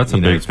 really. That's a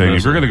big thing.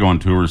 If you're going to go on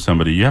tour with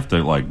somebody, you have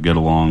to get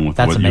along with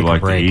what you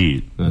like to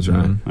eat. That's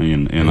right.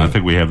 I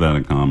think we have that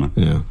in common.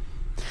 Yeah.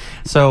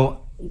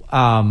 So,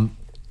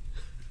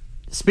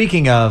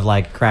 speaking of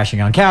crashing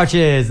on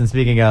couches and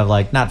speaking of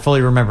not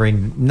fully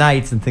remembering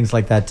nights and things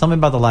like that, tell me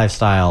about the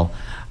lifestyle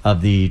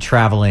of the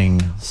traveling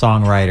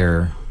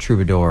songwriter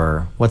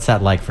troubadour. What's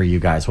that like for you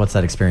guys? What's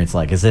that experience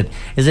like? Is it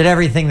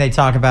everything they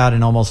talk about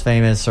in Almost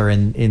Famous or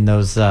in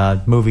those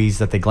movies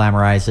that they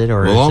glamorize it?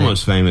 Or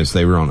Almost Famous,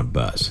 they were on a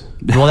bus.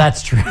 Well,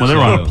 that's true. Well, they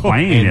were on a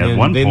plane at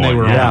one point. Then they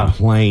were on a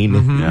plane.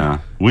 Mm-hmm. Yeah,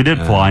 we did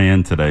fly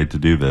in today to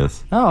do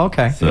this. Oh,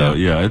 okay. So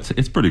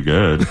it's pretty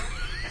good.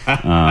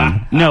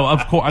 No,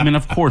 of course.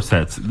 Of course,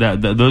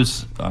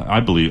 those. I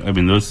believe.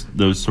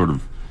 Those sort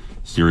of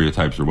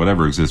stereotypes or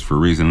whatever exist for a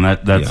reason.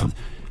 That's. Yeah.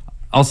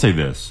 I'll say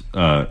this: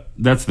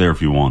 that's there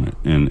if you want it,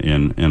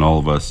 and all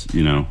of us,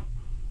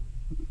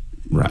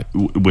 right,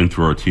 went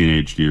through our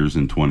teenage years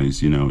and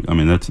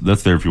 20s.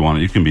 That's there if you want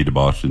it. You can be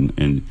debauched,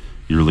 and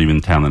you're leaving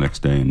town the next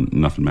day, and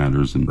nothing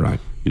matters, and right,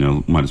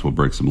 might as well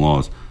break some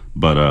laws,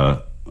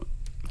 but.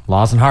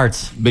 Laws and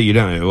hearts, but you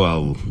don't.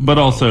 Well, but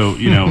also,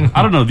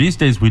 I don't know. These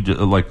days, we just,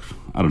 I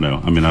don't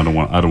know. I don't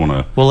want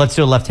to. Well, let's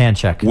do a left hand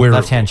check.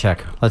 Left hand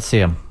check. Let's see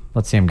him.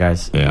 Let's see him,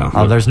 guys. Yeah.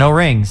 Oh, there's no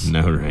rings.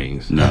 No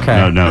rings. No.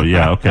 Okay. No.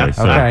 Yeah. Okay.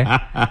 So. Okay.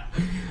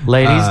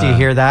 Ladies, do you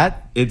hear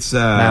that? It's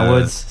Matt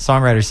Woods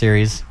songwriter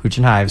series, Hooch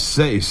and Hives.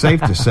 Safe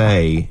to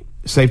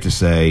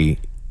say,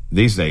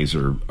 these days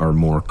are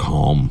more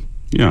calm.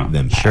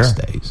 Than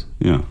past days.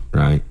 Yeah.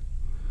 Right.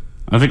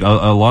 I think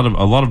a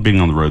lot of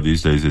being on the road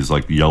these days is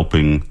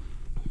yelping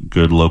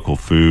good local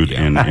food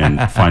and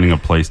finding a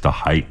place to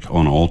hike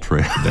on all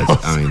trails.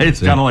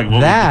 It's kind of like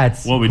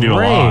what we do a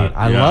lot.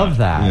 I love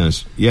that.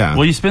 Yes. Yeah.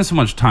 Well, you spend so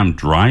much time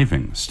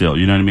driving still.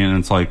 You know what I mean? And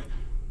it's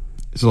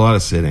it's a lot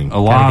of sitting. A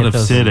lot of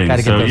sitting.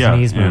 Gotta get those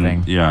knees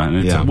moving. And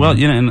it's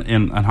well,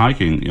 and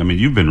hiking.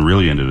 You've been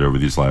really into it over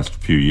these last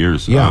few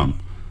years. Yeah.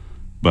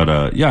 But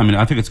I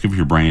think it's good for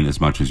your brain as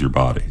much as your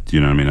body. Do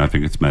you know what I mean? I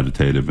think it's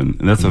meditative, and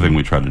that's the thing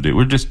we try to do.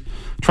 We're just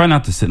try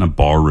not to sit in a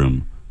bar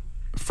room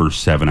for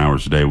 7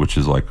 hours a day, which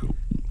is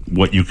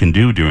what you can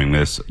do doing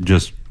this,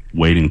 just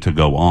waiting to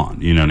go on.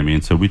 You know what I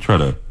mean? So I think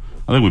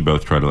we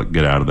both try to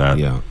get out of that,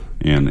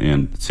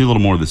 and see a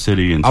little more of the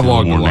city and see a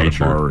little more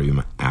nature. I've logged a lot of bar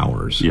room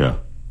hours. Yeah,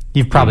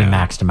 you've probably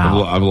maxed them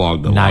out. I've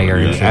logged a lot.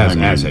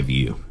 As have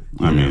you.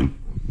 But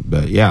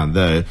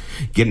the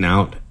getting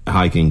out,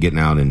 hiking, getting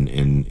out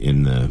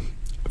in the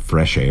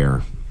fresh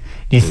air.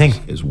 Do you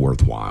think is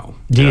worthwhile?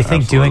 Do you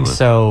think doing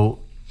so?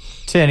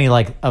 To any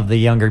of the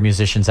younger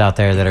musicians out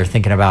there that are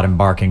thinking about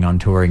embarking on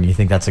touring, you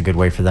think that's a good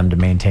way for them to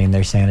maintain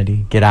their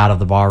sanity? Get out of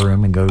the bar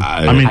room and go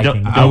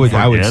hiking? I would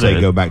say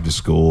go back to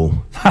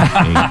school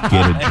and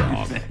get a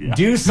job.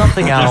 Do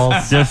something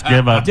else. Just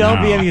give up.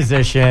 Don't be a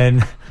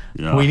musician.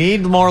 Yeah. We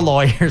need more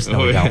lawyers.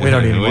 No, we don't. We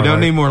don't need more. We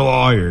don't need more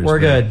lawyers. We're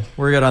good.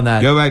 We're good on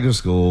that. Go back to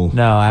school.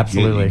 No,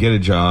 absolutely. Get a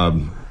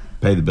job.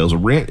 Pay the bills.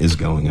 Rent is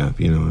going up,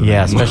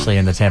 Yeah, especially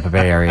in the Tampa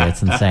Bay area,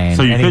 it's insane.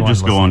 So you could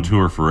just go on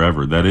tour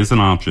forever. That is an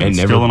option. It's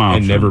still an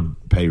option. And never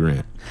pay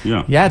rent.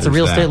 Yeah, it's a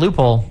real estate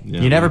loophole.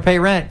 Yeah. You never pay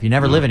rent. You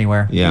never live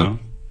anywhere. Yeah.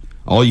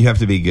 All you have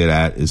to be good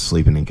at is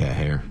sleeping in cat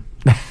hair.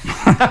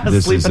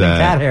 Sleeping in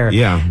cat hair.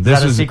 Yeah, is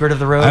that a secret of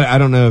the road? I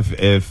don't know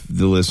if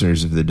the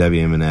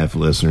WMNF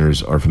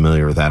listeners are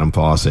familiar with Adam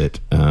Fawcett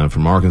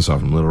from Arkansas,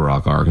 from Little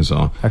Rock,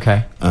 Arkansas.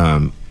 Okay.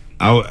 I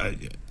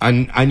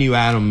knew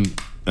Adam.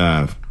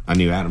 I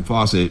knew Adam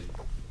Fawcett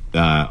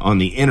on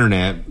the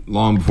internet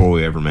long before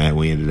we ever met.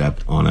 We ended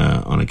up on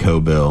a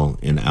co-bill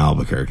in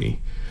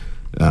Albuquerque.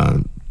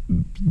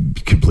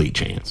 complete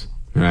chance,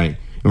 right?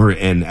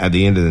 And at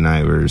the end of the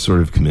night, we were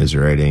sort of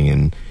commiserating,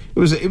 and it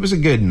was a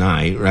good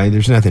night, right?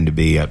 There's nothing to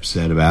be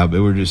upset about,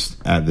 but we're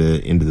just at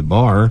the end of the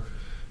bar,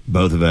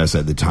 both of us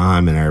at the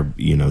time in our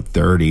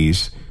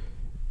 30s,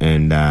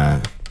 and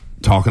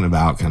talking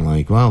about kind of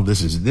like, well,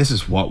 this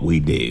is what we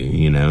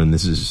do, and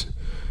this is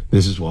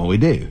what we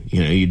do.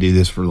 You do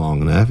this for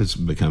long enough, it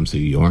becomes who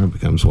you are, it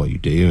becomes what you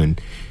do,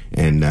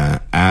 and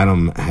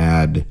Adam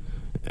had.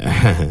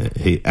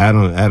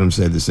 Adam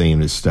said this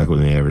thing that's stuck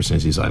with me ever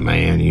since. He's like,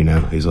 man,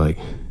 he's like,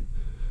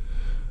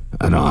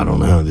 I don't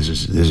know. This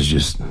is.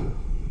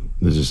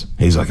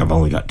 He's like, I've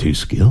only got 2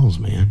 skills,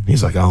 man.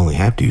 He's like, I only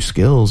have 2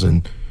 skills,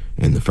 and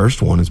the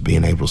first one is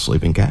being able to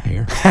sleep in cat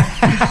hair.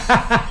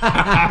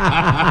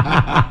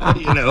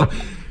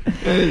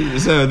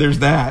 So there's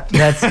that.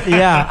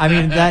 I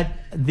mean that.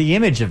 The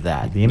image of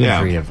that, the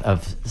imagery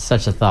of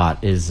such a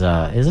thought is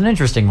an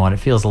interesting one. It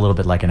feels a little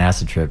bit like an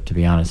acid trip, to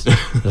be honest,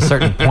 at a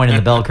certain point in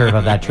the bell curve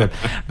of that trip.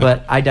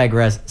 But I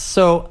digress.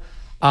 So,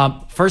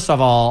 first of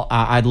all,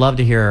 I'd love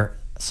to hear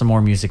some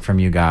more music from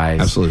you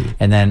guys. Absolutely.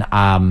 And then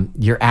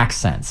your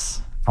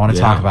accents. I want to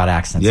talk about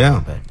accents a little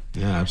bit.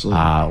 Yeah,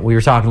 absolutely. We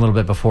were talking a little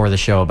bit before the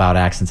show about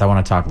accents. I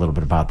want to talk a little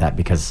bit about that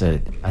because I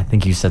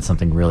think you said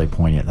something really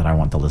poignant that I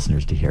want the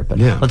listeners to hear. But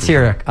let's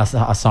hear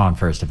a song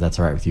first, if that's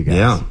all right with you guys.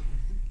 Yeah.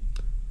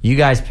 You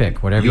guys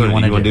pick whatever you want to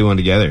do. You want to do one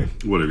together?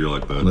 Whatever you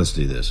like, bud. Let's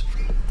do this.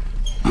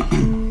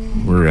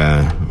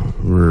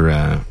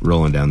 We're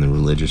rolling down the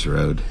religious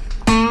road.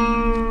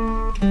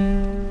 I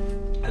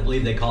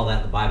believe they call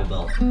that the Bible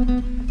Belt.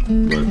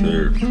 Right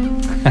there.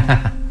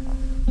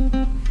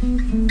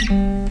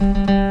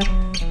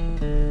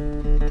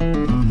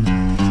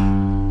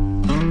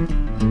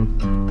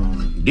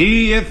 Do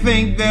you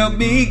think there'll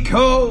be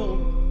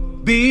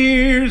cold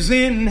beers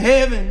in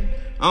heaven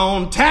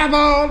on tap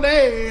all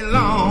day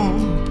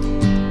long,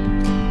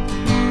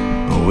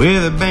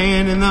 with a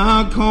band in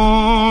the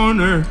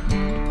corner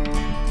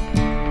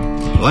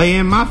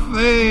playing my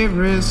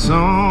favorite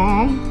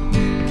song?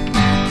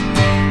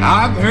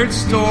 I've heard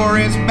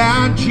stories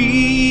about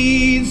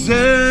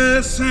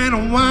Jesus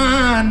and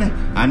wine.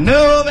 I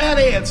know that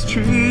it's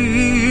true.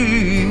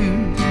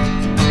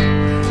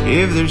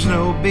 If there's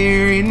no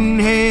beer in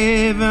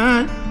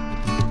heaven,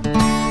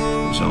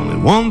 there's only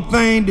one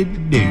thing to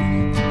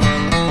do.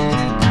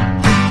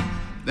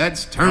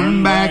 That's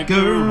turn back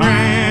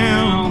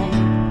around.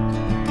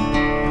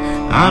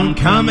 I'm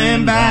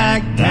coming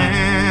back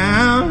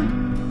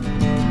down,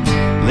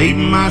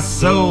 leaving my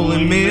soul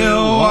in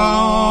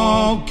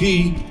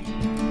Milwaukee.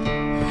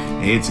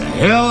 It's a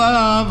hell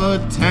of a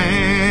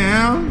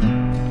town.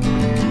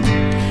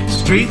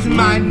 Streets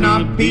might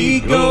not be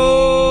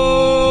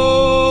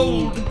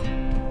gold,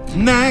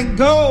 and that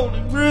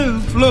golden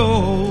roof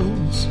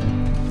flows.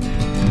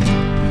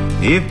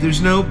 If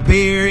there's no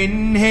beer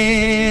in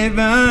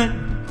heaven,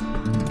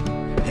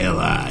 hell,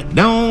 I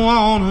don't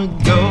wanna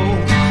go.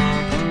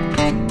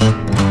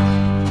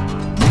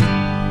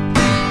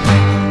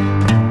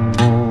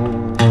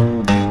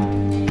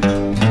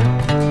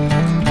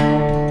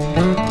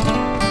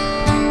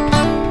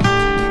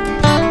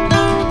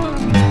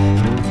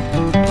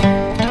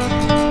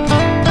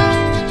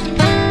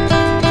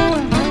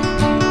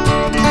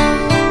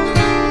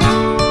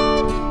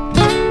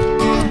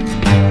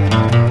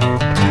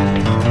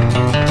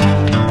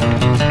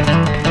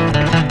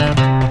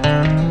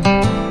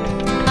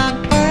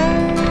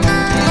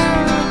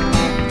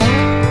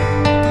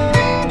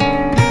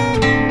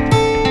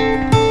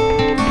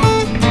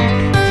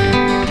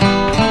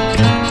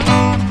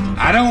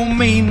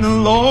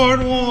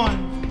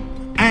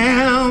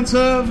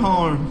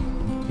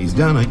 He's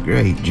done a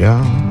great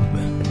job.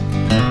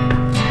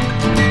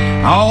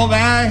 All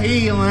that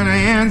healing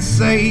and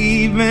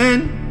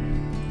saving,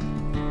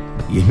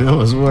 you know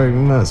his work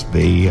must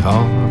be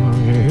hard.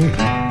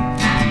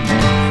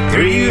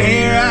 Through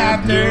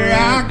hereafter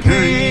I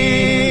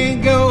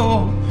can't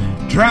go,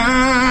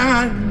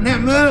 trying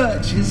that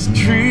much is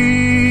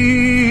true.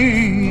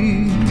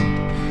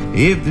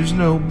 If there's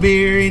no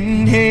beer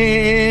in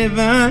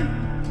heaven,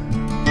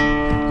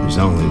 there's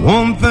only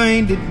one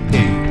thing to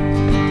do.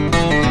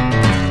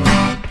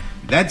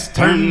 That's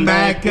turn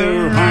back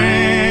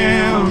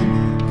around.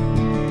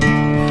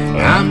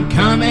 I'm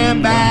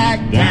coming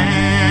back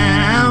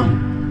down,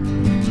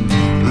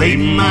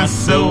 leaving my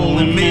soul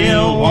in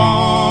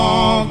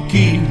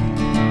Milwaukee.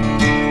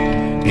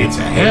 It's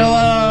a hell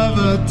of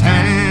a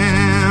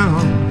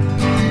town.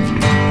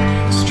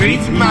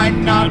 Streets might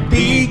not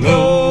be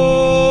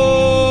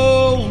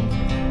gold,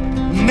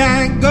 and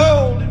that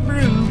golden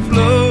roof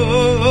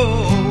flows.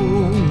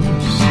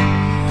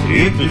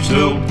 If there's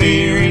no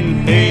beer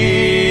in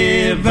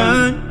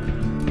heaven,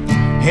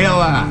 hell,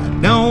 I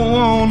don't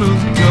wanna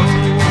go.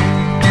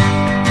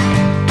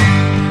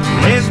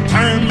 Let's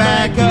turn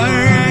back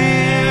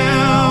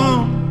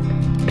around.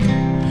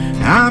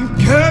 I'm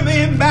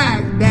coming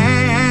back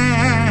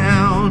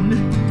down,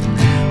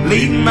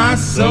 leaving my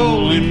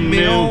soul in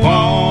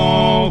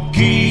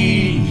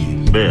Milwaukee.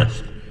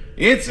 Best.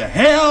 It's a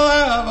hell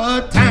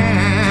of a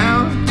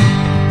town.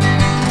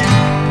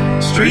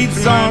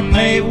 streets are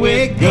paved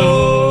with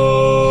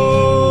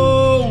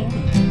gold,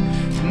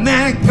 and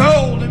that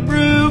golden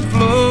roof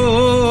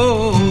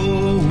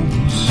flows.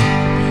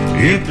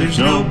 If there's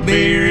no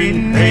beer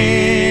in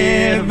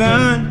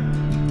heaven,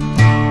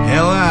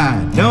 hell,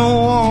 I don't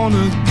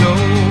wanna go.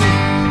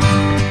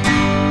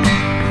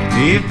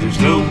 If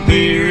there's no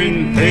beer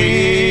in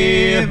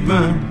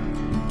heaven,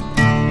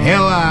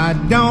 hell, I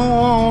don't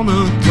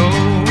wanna go.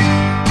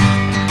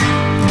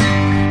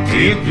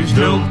 If there's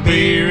no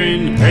beer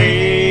in heaven,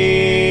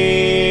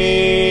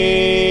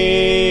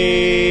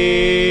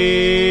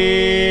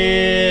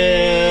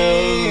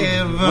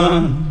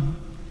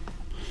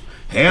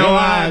 hell,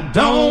 I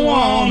don't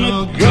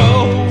wanna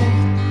go.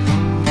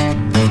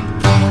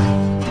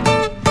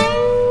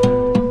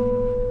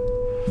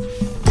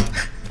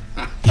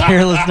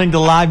 You're listening to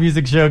Live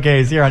Music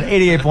Showcase here on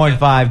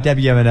 88.5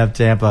 WMNF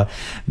Tampa.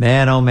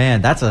 Man, oh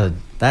man, that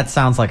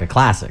sounds like a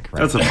classic,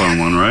 right? That's a fun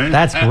one, right?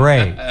 That's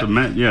great.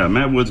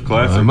 Matt Wood's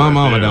classic. My right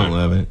mama there. don't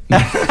love it.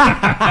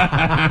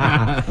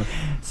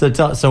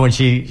 So when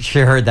she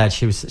heard that,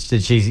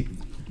 did she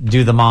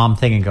do the mom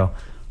thing and go,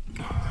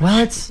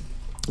 well,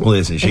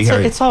 Listen,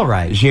 it's all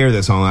right. She heard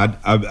that song.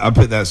 I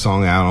put that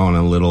song out on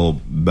a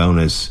little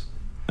bonus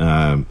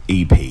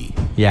EP.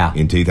 Yeah.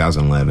 In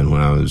 2011, when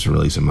I was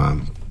releasing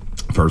my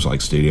first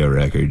studio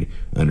record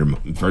under my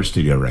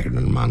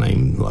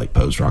name, like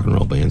Post Rock and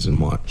Roll Bands and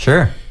what.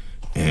 Sure.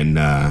 And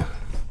I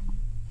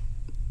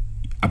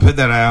put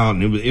that out,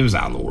 and it was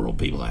out in the world.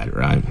 People had it,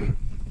 right?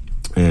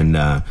 And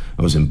I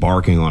was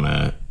embarking on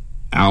a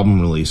album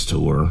release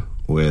tour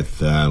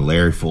with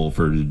Larry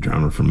Fulford, the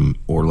drummer from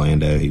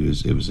Orlando. It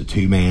was a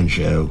 2-man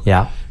show.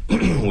 Yeah.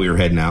 We were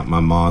heading out in my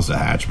Mazda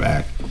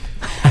hatchback,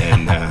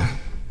 and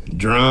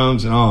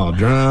drums and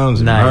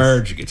Nice.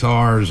 merch,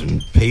 guitars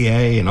and PA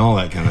and all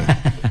that kind of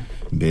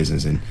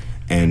business.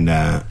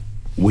 And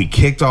we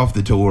kicked off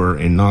the tour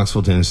in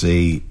Knoxville,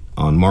 Tennessee,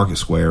 on Market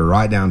Square,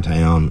 right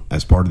downtown,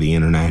 as part of the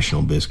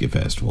International Biscuit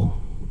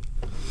Festival.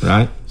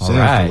 Right?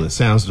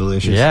 Sounds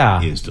delicious.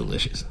 Yeah. It is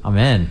delicious. I'm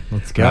in.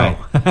 Let's go.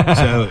 Right.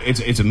 So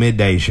it's a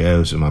midday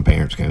show, so my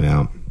parents came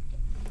out,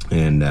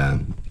 and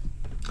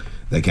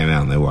they came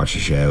out and they watched the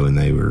show, and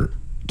they were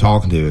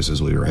talking to us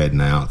as we were heading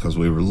out, because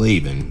we were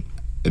leaving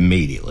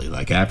immediately,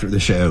 like after the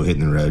show,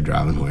 hitting the road,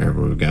 driving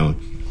wherever we were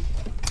going.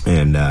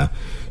 And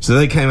so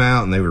they came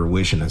out and they were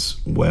wishing us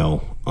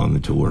well on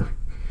the tour.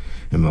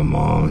 And my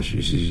mom,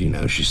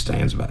 she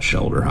stands about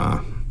shoulder high.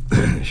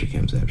 She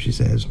comes up, she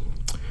says,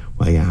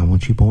 well, yeah, I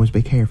want you boys to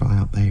be careful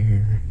out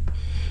there.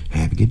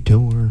 Have a good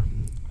tour.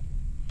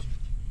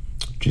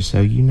 Just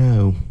so you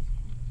know,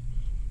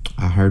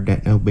 I heard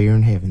that No Beer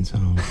in Heaven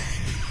song.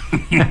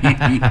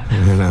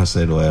 And I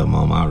said, well,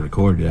 Mom, I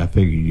recorded it. I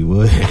figured you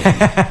would.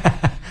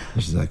 And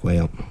she's like,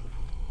 well,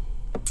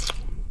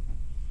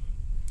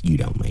 you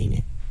don't mean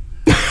it.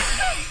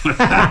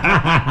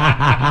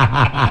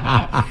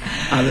 I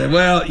said,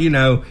 well, you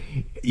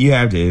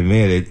have to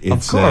admit it.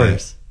 It's, of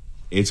course.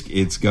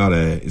 It's got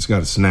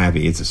a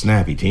snappy. It's a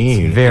snappy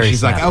tune. It's very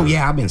She's snappy. like, oh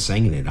yeah, I've been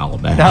singing it all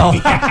day. No.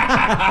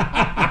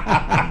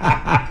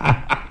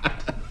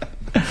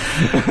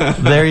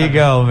 There you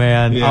go,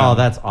 man. Yeah. Oh,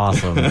 that's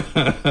awesome.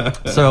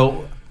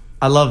 So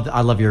I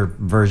love your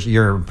version,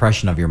 your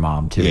impression of your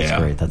mom too. It's Yeah.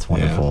 great. That's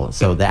wonderful. Yeah.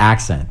 So the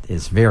accent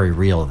is very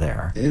real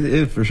there.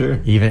 It for sure.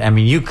 Even,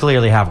 you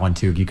clearly have one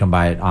too. You come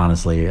by it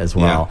honestly as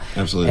well.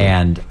 Yeah, absolutely.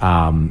 And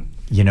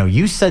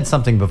you said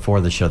something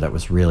before the show that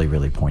was really,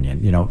 really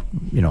poignant. Little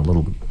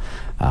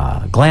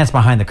glance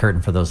behind the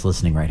curtain for those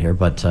listening right here.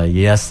 But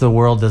yes, the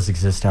world does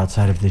exist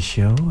outside of this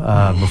show.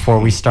 Before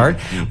we start,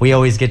 we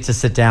always get to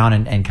sit down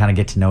and kind of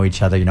get to know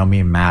each other. Me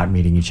and Matt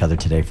meeting each other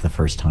today for the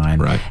first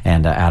time, right?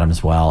 And Adam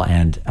as well.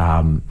 And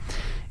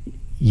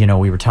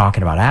we were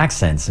talking about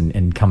accents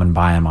and coming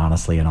by them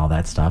honestly and all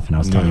that stuff. And I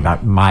was telling you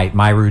about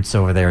my roots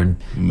over there in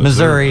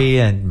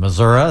Missouri and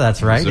Missouri.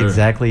 That's right, Missouri.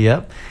 Exactly.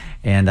 Yep.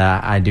 And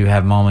I do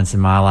have moments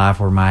in my life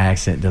where my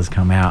accent does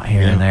come out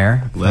here and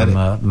there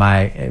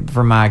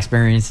from my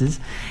experiences,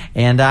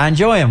 and I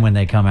enjoy them when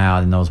they come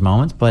out in those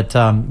moments. But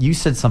you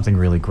said something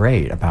really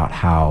great about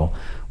how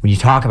when you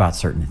talk about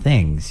certain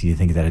things, you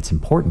think that it's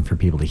important for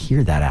people to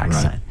hear that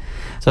accent.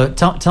 Right.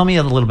 So tell me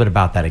a little bit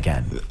about that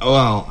again.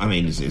 Well,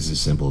 it's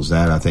as simple as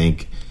that. I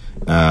think.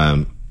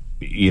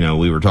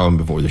 We were talking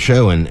before the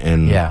show,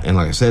 and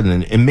like I said,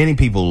 and many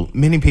people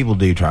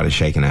do try to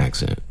shake an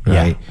accent,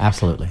 right? Yeah,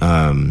 absolutely.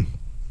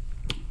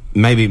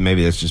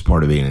 Maybe that's just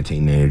part of being a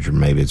teenager.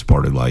 Maybe it's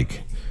part of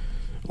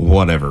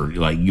whatever,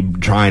 you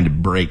trying to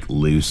break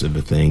loose of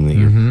a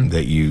thing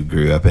that you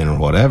grew up in or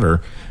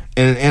whatever.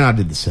 And I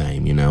did the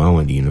same. I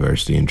went to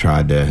university and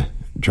tried to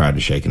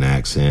shake an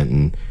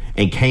accent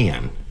and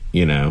can.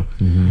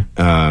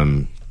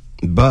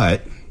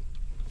 But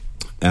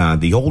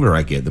the older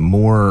I get, the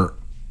more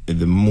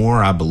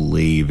I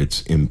believe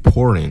it's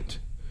important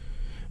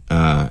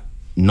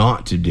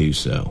not to do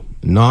so,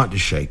 not to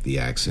shake the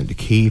accent, to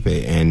keep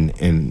it,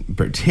 and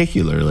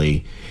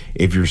particularly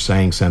if you're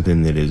saying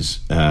something that is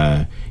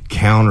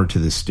counter to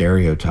the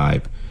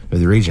stereotype of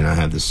the region, I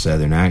have this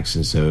Southern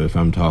accent. So if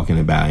I'm talking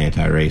about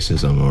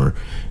anti-racism or,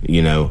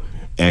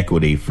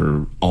 equity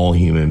for all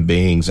human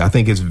beings, I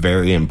think it's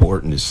very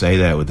important to say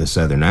that with a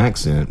Southern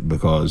accent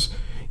because,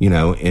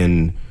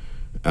 in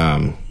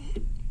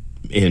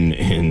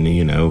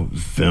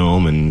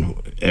film and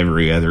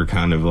every other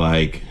kind of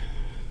like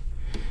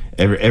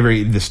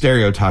the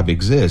stereotype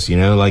exists,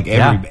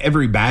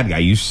 every bad guy.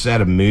 You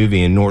set a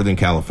movie in Northern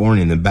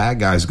California and the bad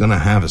guy's going to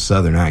have a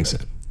Southern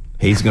accent.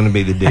 He's going to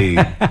be the dude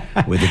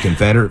with the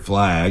Confederate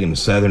flag and the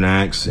Southern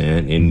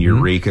accent in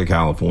Eureka,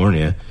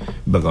 California,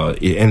 because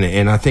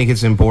and I think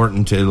it's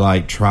important to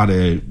like try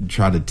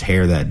to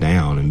tear that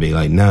down and be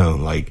like, no,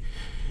 like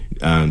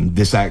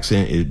this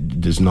accent,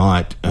 it does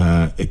not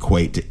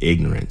equate to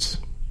ignorance.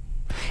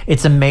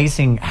 It's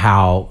amazing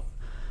how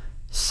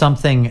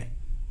something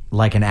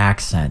like an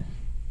accent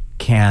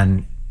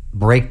can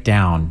break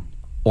down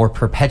or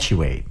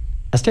perpetuate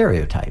a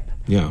stereotype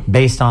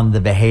based on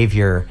the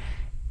behavior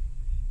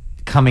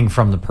coming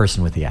from the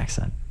person with the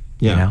accent.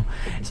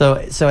 So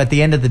at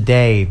the end of the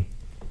day,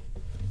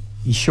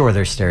 sure,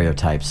 there's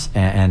stereotypes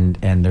and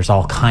there's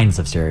all kinds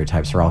of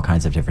stereotypes for all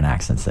kinds of different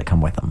accents that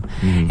come with them.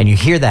 And you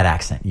hear that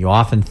accent, you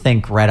often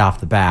think right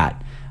off the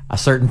bat a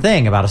certain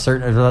thing about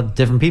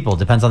different people. It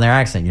depends on their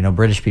accent.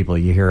 British people,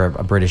 you hear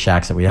a British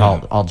accent. We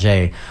had Alt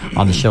J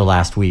on the show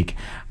last week.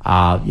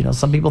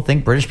 Some people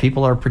think British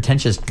people are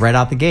pretentious right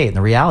out the gate. And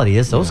the reality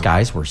is those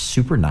guys were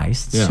super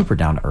nice, super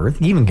down to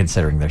earth, even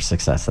considering their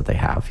success that they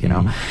have,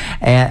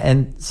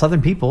 And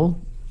Southern people,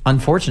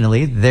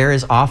 unfortunately, there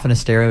is often a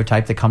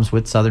stereotype that comes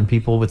with Southern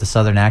people with a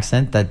Southern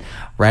accent that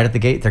right at the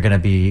gate, they're going to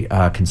be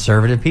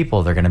conservative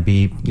people. They're going to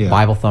be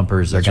Bible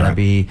thumpers. They're going to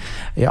be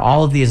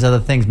all of these other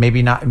things,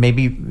 maybe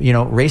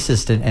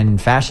racist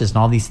and fascist and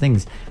all these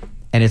things.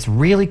 And it's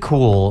really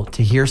cool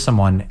to hear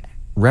someone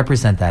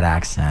represent that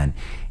accent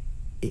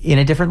in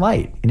a different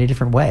light, in a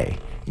different way.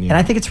 And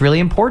I think it's really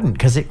important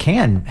because it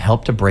can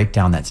help to break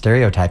down that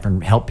stereotype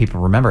and help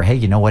people remember, hey,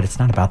 you know what? It's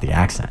not about the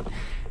accent.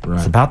 Right.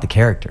 It's about the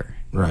character.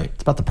 Right.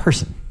 It's about the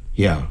person.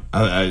 Yeah.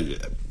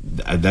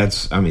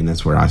 That's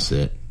where I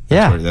sit.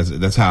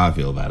 That's how I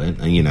feel about it.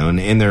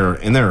 And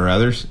there are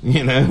others,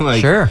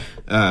 like sure.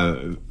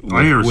 I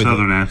hear a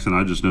Southern accent.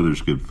 I just know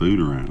there's good food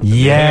around.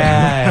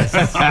 Yes.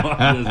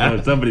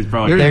 Somebody's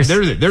probably there's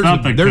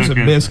a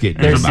biscuit.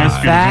 There's some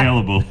fat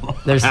available.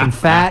 There's some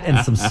fat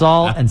and some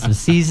salt and some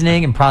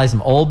seasoning and probably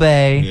some Old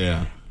Bay.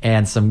 Yeah.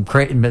 And some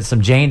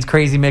Jane's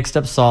Crazy mixed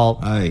up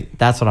salt.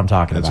 That's what I'm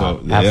talking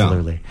about.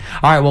 Absolutely.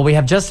 All right. Well, we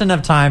have just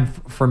enough time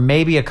for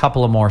maybe a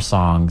couple of more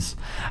songs.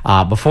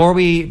 Before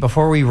we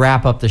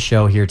wrap up the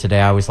show here today,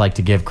 I always like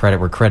to give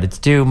credit where credit's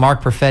due.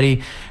 Mark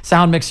Perfetti,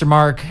 sound mixer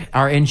Mark,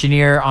 our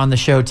engineer on the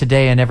show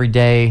today and every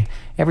day.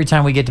 Every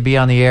time we get to be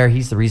on the air,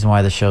 he's the reason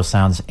why the show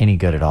sounds any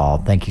good at all.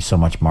 Thank you so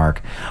much,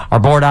 Mark. Our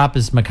board op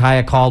is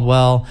Micaiah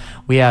Caldwell.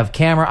 We have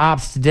camera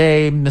ops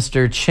today.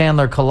 Mr.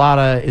 Chandler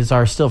Collada is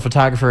our still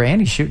photographer, and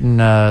he's shooting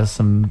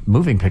some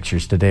moving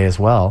pictures today as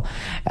well.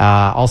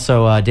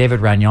 Also,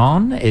 David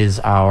Ragnon is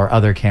our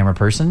other camera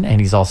person,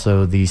 and he's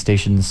also the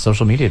station's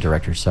social media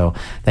director. So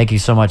thank you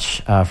so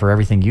much for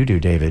everything you do,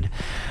 David.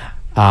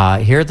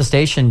 Here at the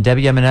station,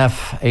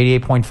 WMNF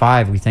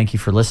 88.5, we thank you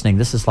for listening.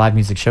 This is Live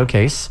Music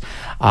Showcase.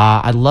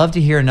 I'd love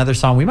to hear another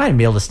song. We might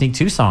be able to sneak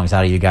 2 songs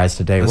out of you guys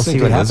today. We'll see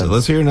what happens.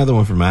 Let's hear another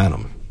one from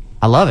Adam.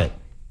 I love it.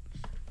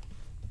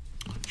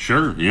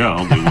 Sure, yeah,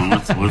 I'll do one.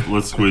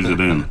 Let's squeeze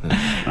it in.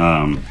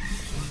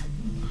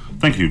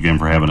 Thank you again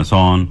for having us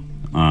on.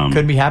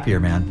 Couldn't be happier,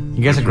 man.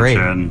 You guys are great.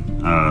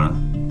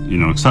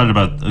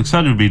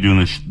 Excited to be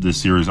doing this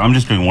series. I'm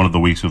just doing one of the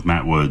weeks with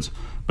Matt Woods.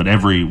 But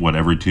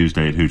every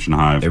Tuesday at Hooch and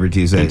Hive. Every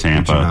Tuesday in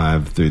Tampa. Hooch and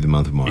Hive through the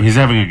month of March. He's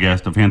having a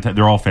guest.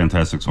 They're all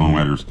fantastic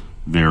songwriters.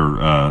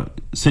 They're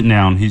sitting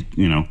down. He's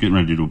getting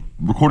ready to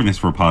recording this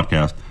for a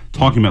podcast,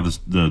 talking about this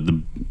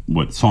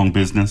what song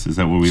business is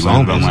that what we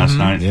learned about last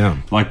night? Yeah,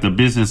 like the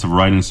business of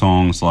writing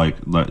songs,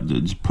 like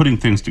just putting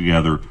things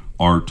together,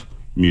 art,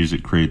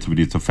 music,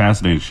 creativity. It's a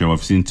fascinating show.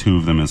 I've seen 2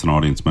 of them as an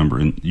audience member,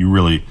 and you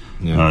really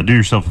do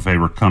yourself a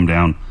favor. Come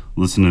down,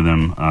 listen to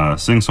them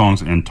sing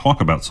songs and talk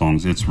about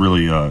songs. It's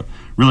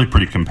really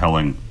pretty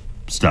compelling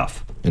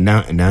stuff. And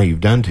now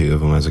you've done 2 of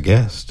them as a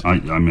guest. I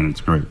mean,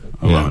 it's great.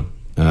 I love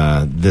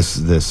it.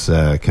 This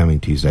coming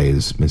Tuesday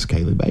is Miss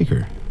Kaylee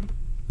Baker.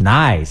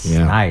 Nice,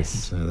 nice.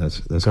 So that's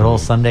good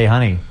old Sunday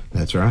Honey.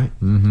 That's right.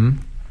 Mm-hmm.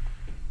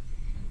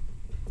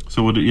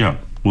 So we'll do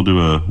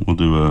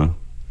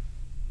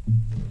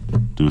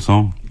a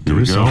song. Here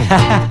we go.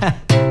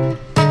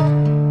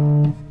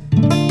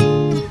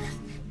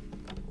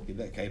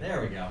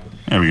 There we go.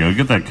 There we go.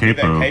 Get that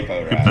capo. Get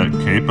that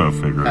capo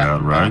figured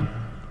out, right?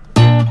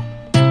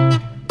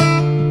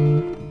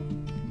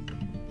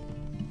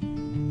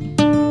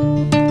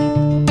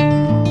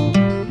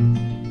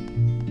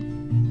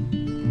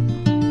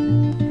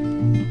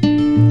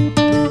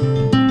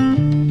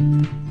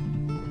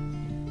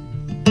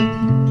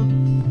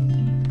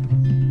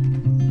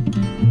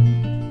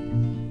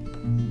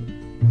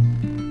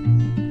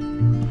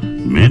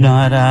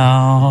 Midnight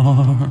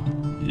hour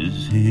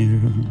is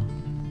here.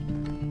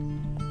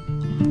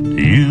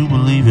 Do you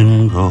believe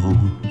in ghosts?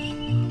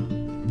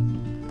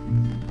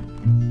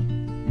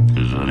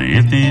 'Cause honey,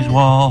 if these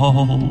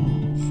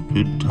walls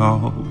could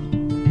talk,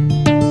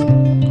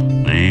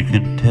 they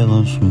could tell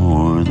us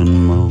more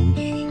than most.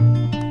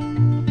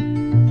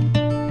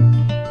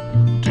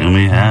 Tell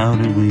me, how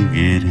did we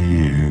get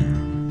here?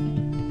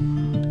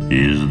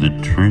 Is the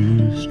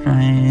truth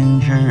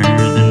stranger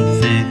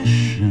than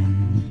fiction?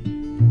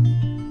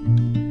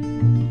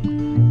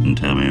 And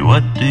tell me,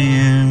 what do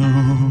you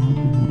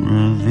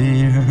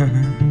revere?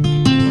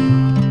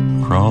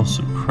 Cross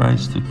of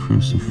Christ, the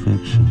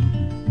crucifixion.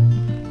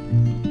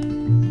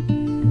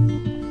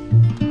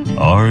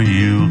 Are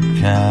you a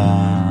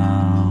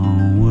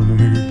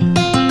coward?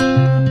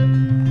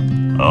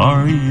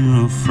 Are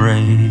you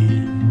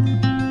afraid?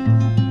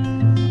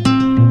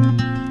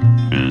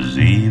 'Cause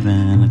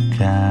even a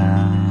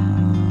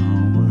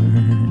coward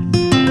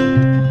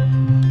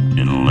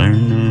can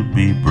learn to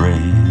be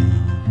brave.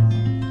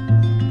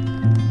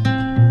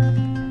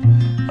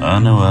 I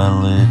know I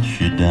let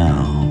you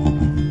down.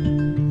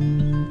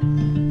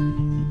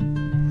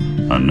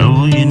 I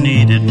know you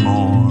needed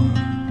more,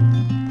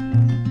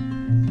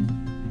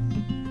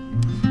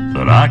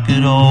 but I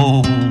could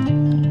hold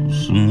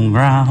some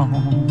ground,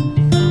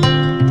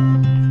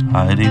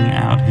 hiding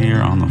out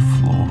here on the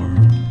floor.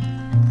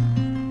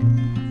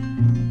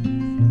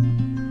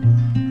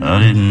 I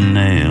didn't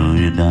nail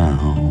you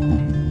down,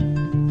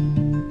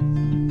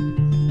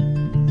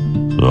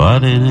 so I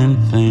didn't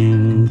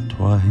think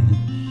twice.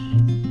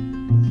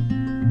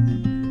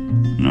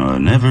 No, I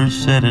never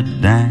said a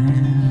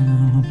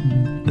damn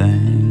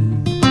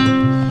thing,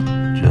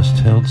 just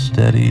held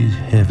steady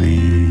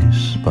heavy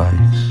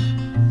spikes.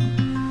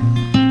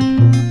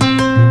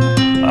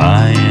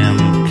 I am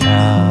a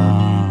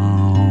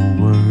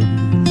coward,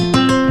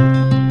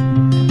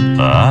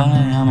 I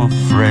am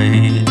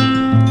afraid,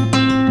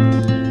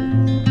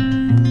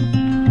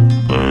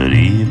 but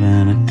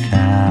even a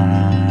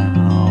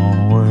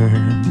coward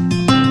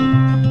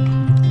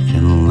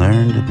can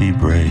learn to be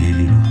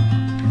brave.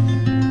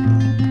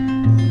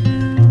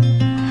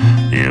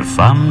 If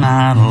I'm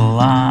not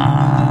lying,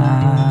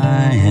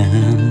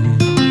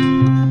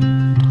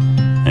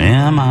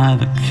 am I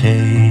the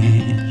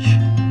cage?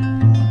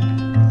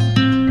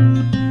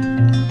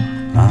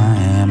 I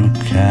am a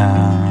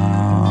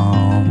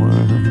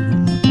coward,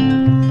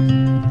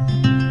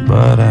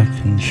 but I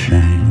can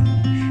change.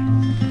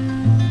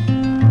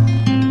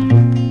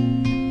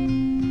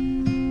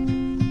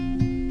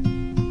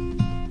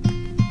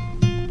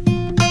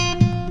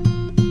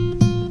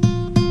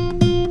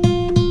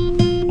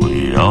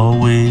 We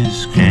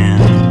always can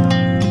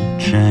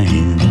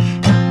change.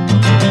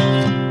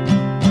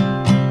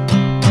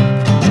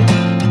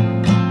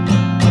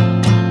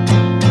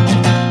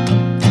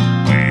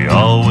 We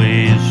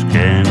always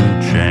can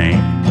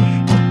change.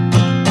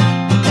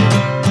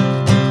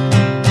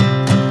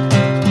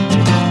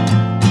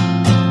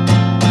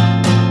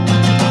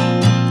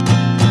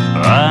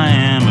 I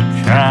am a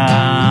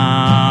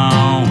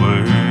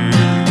coward,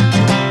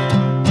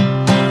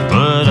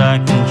 but I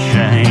can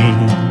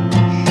change.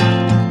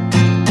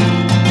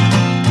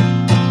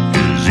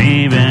 'Cause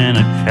even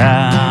a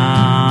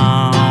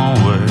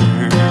coward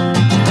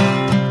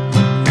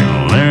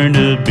can learn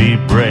to be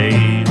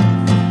brave.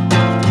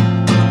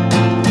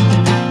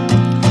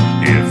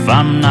 If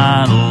I'm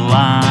not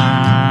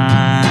lying,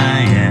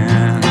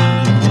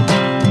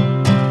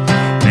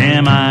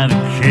 am I the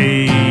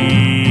cage?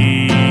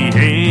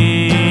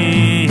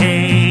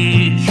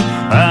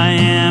 I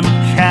am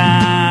a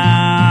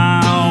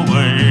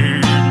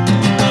coward,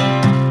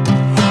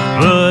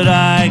 but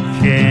I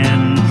can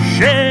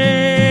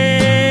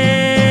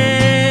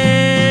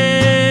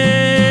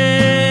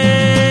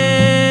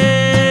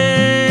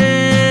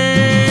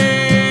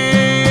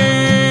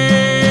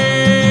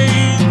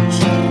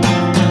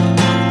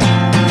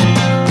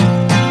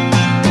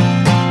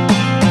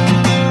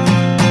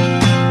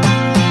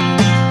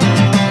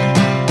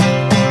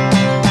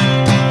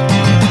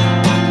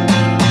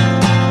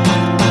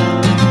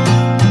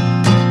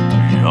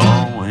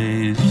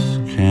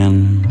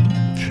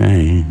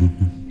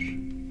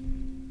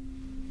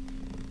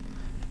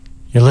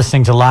You're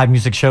listening to Live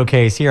Music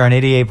Showcase here on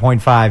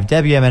 88.5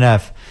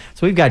 WMNF.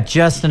 So we've got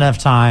just enough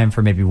time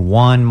for maybe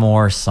one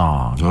more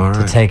song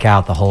to take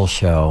out the whole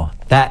show.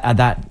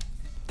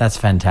 That's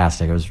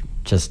fantastic. It was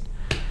just...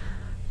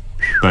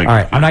 All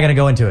right, I'm not going to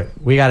go into it.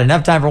 We got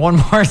enough time for one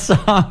more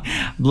song.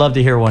 I'd love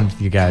to hear one with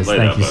you guys.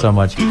 Thank you so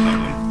much.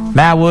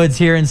 Matt Woods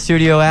here in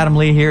studio, Adam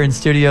Lee here in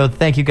studio.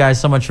 Thank you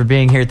guys so much for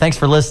being here. Thanks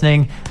for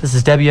listening. This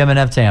is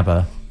WMNF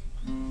Tampa.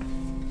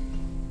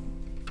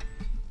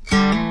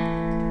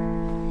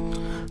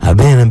 I've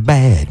been a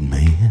bad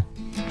man,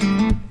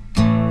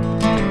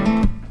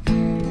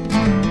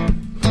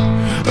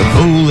 a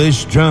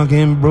foolish,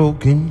 drunken,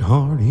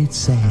 broken-hearted,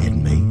 sad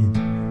man,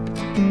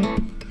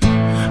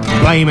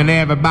 blaming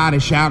everybody,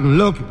 shouting,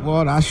 look at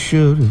what I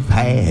should have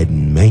had,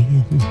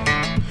 man.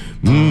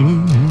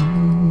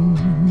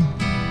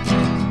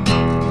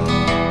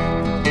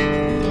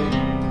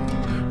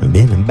 I've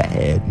been a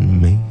bad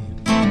man.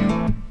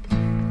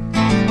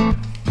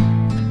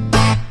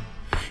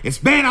 It's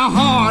been a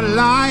hard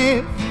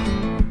life.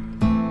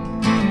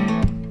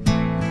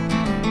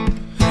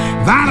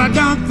 If I'd have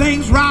done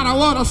things right, I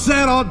would have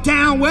settled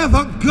down with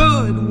a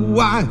good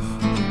wife.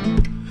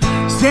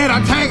 Instead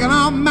of taking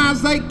them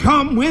as they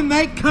come when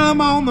they come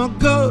on the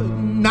good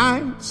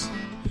nights.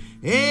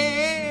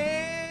 Yeah.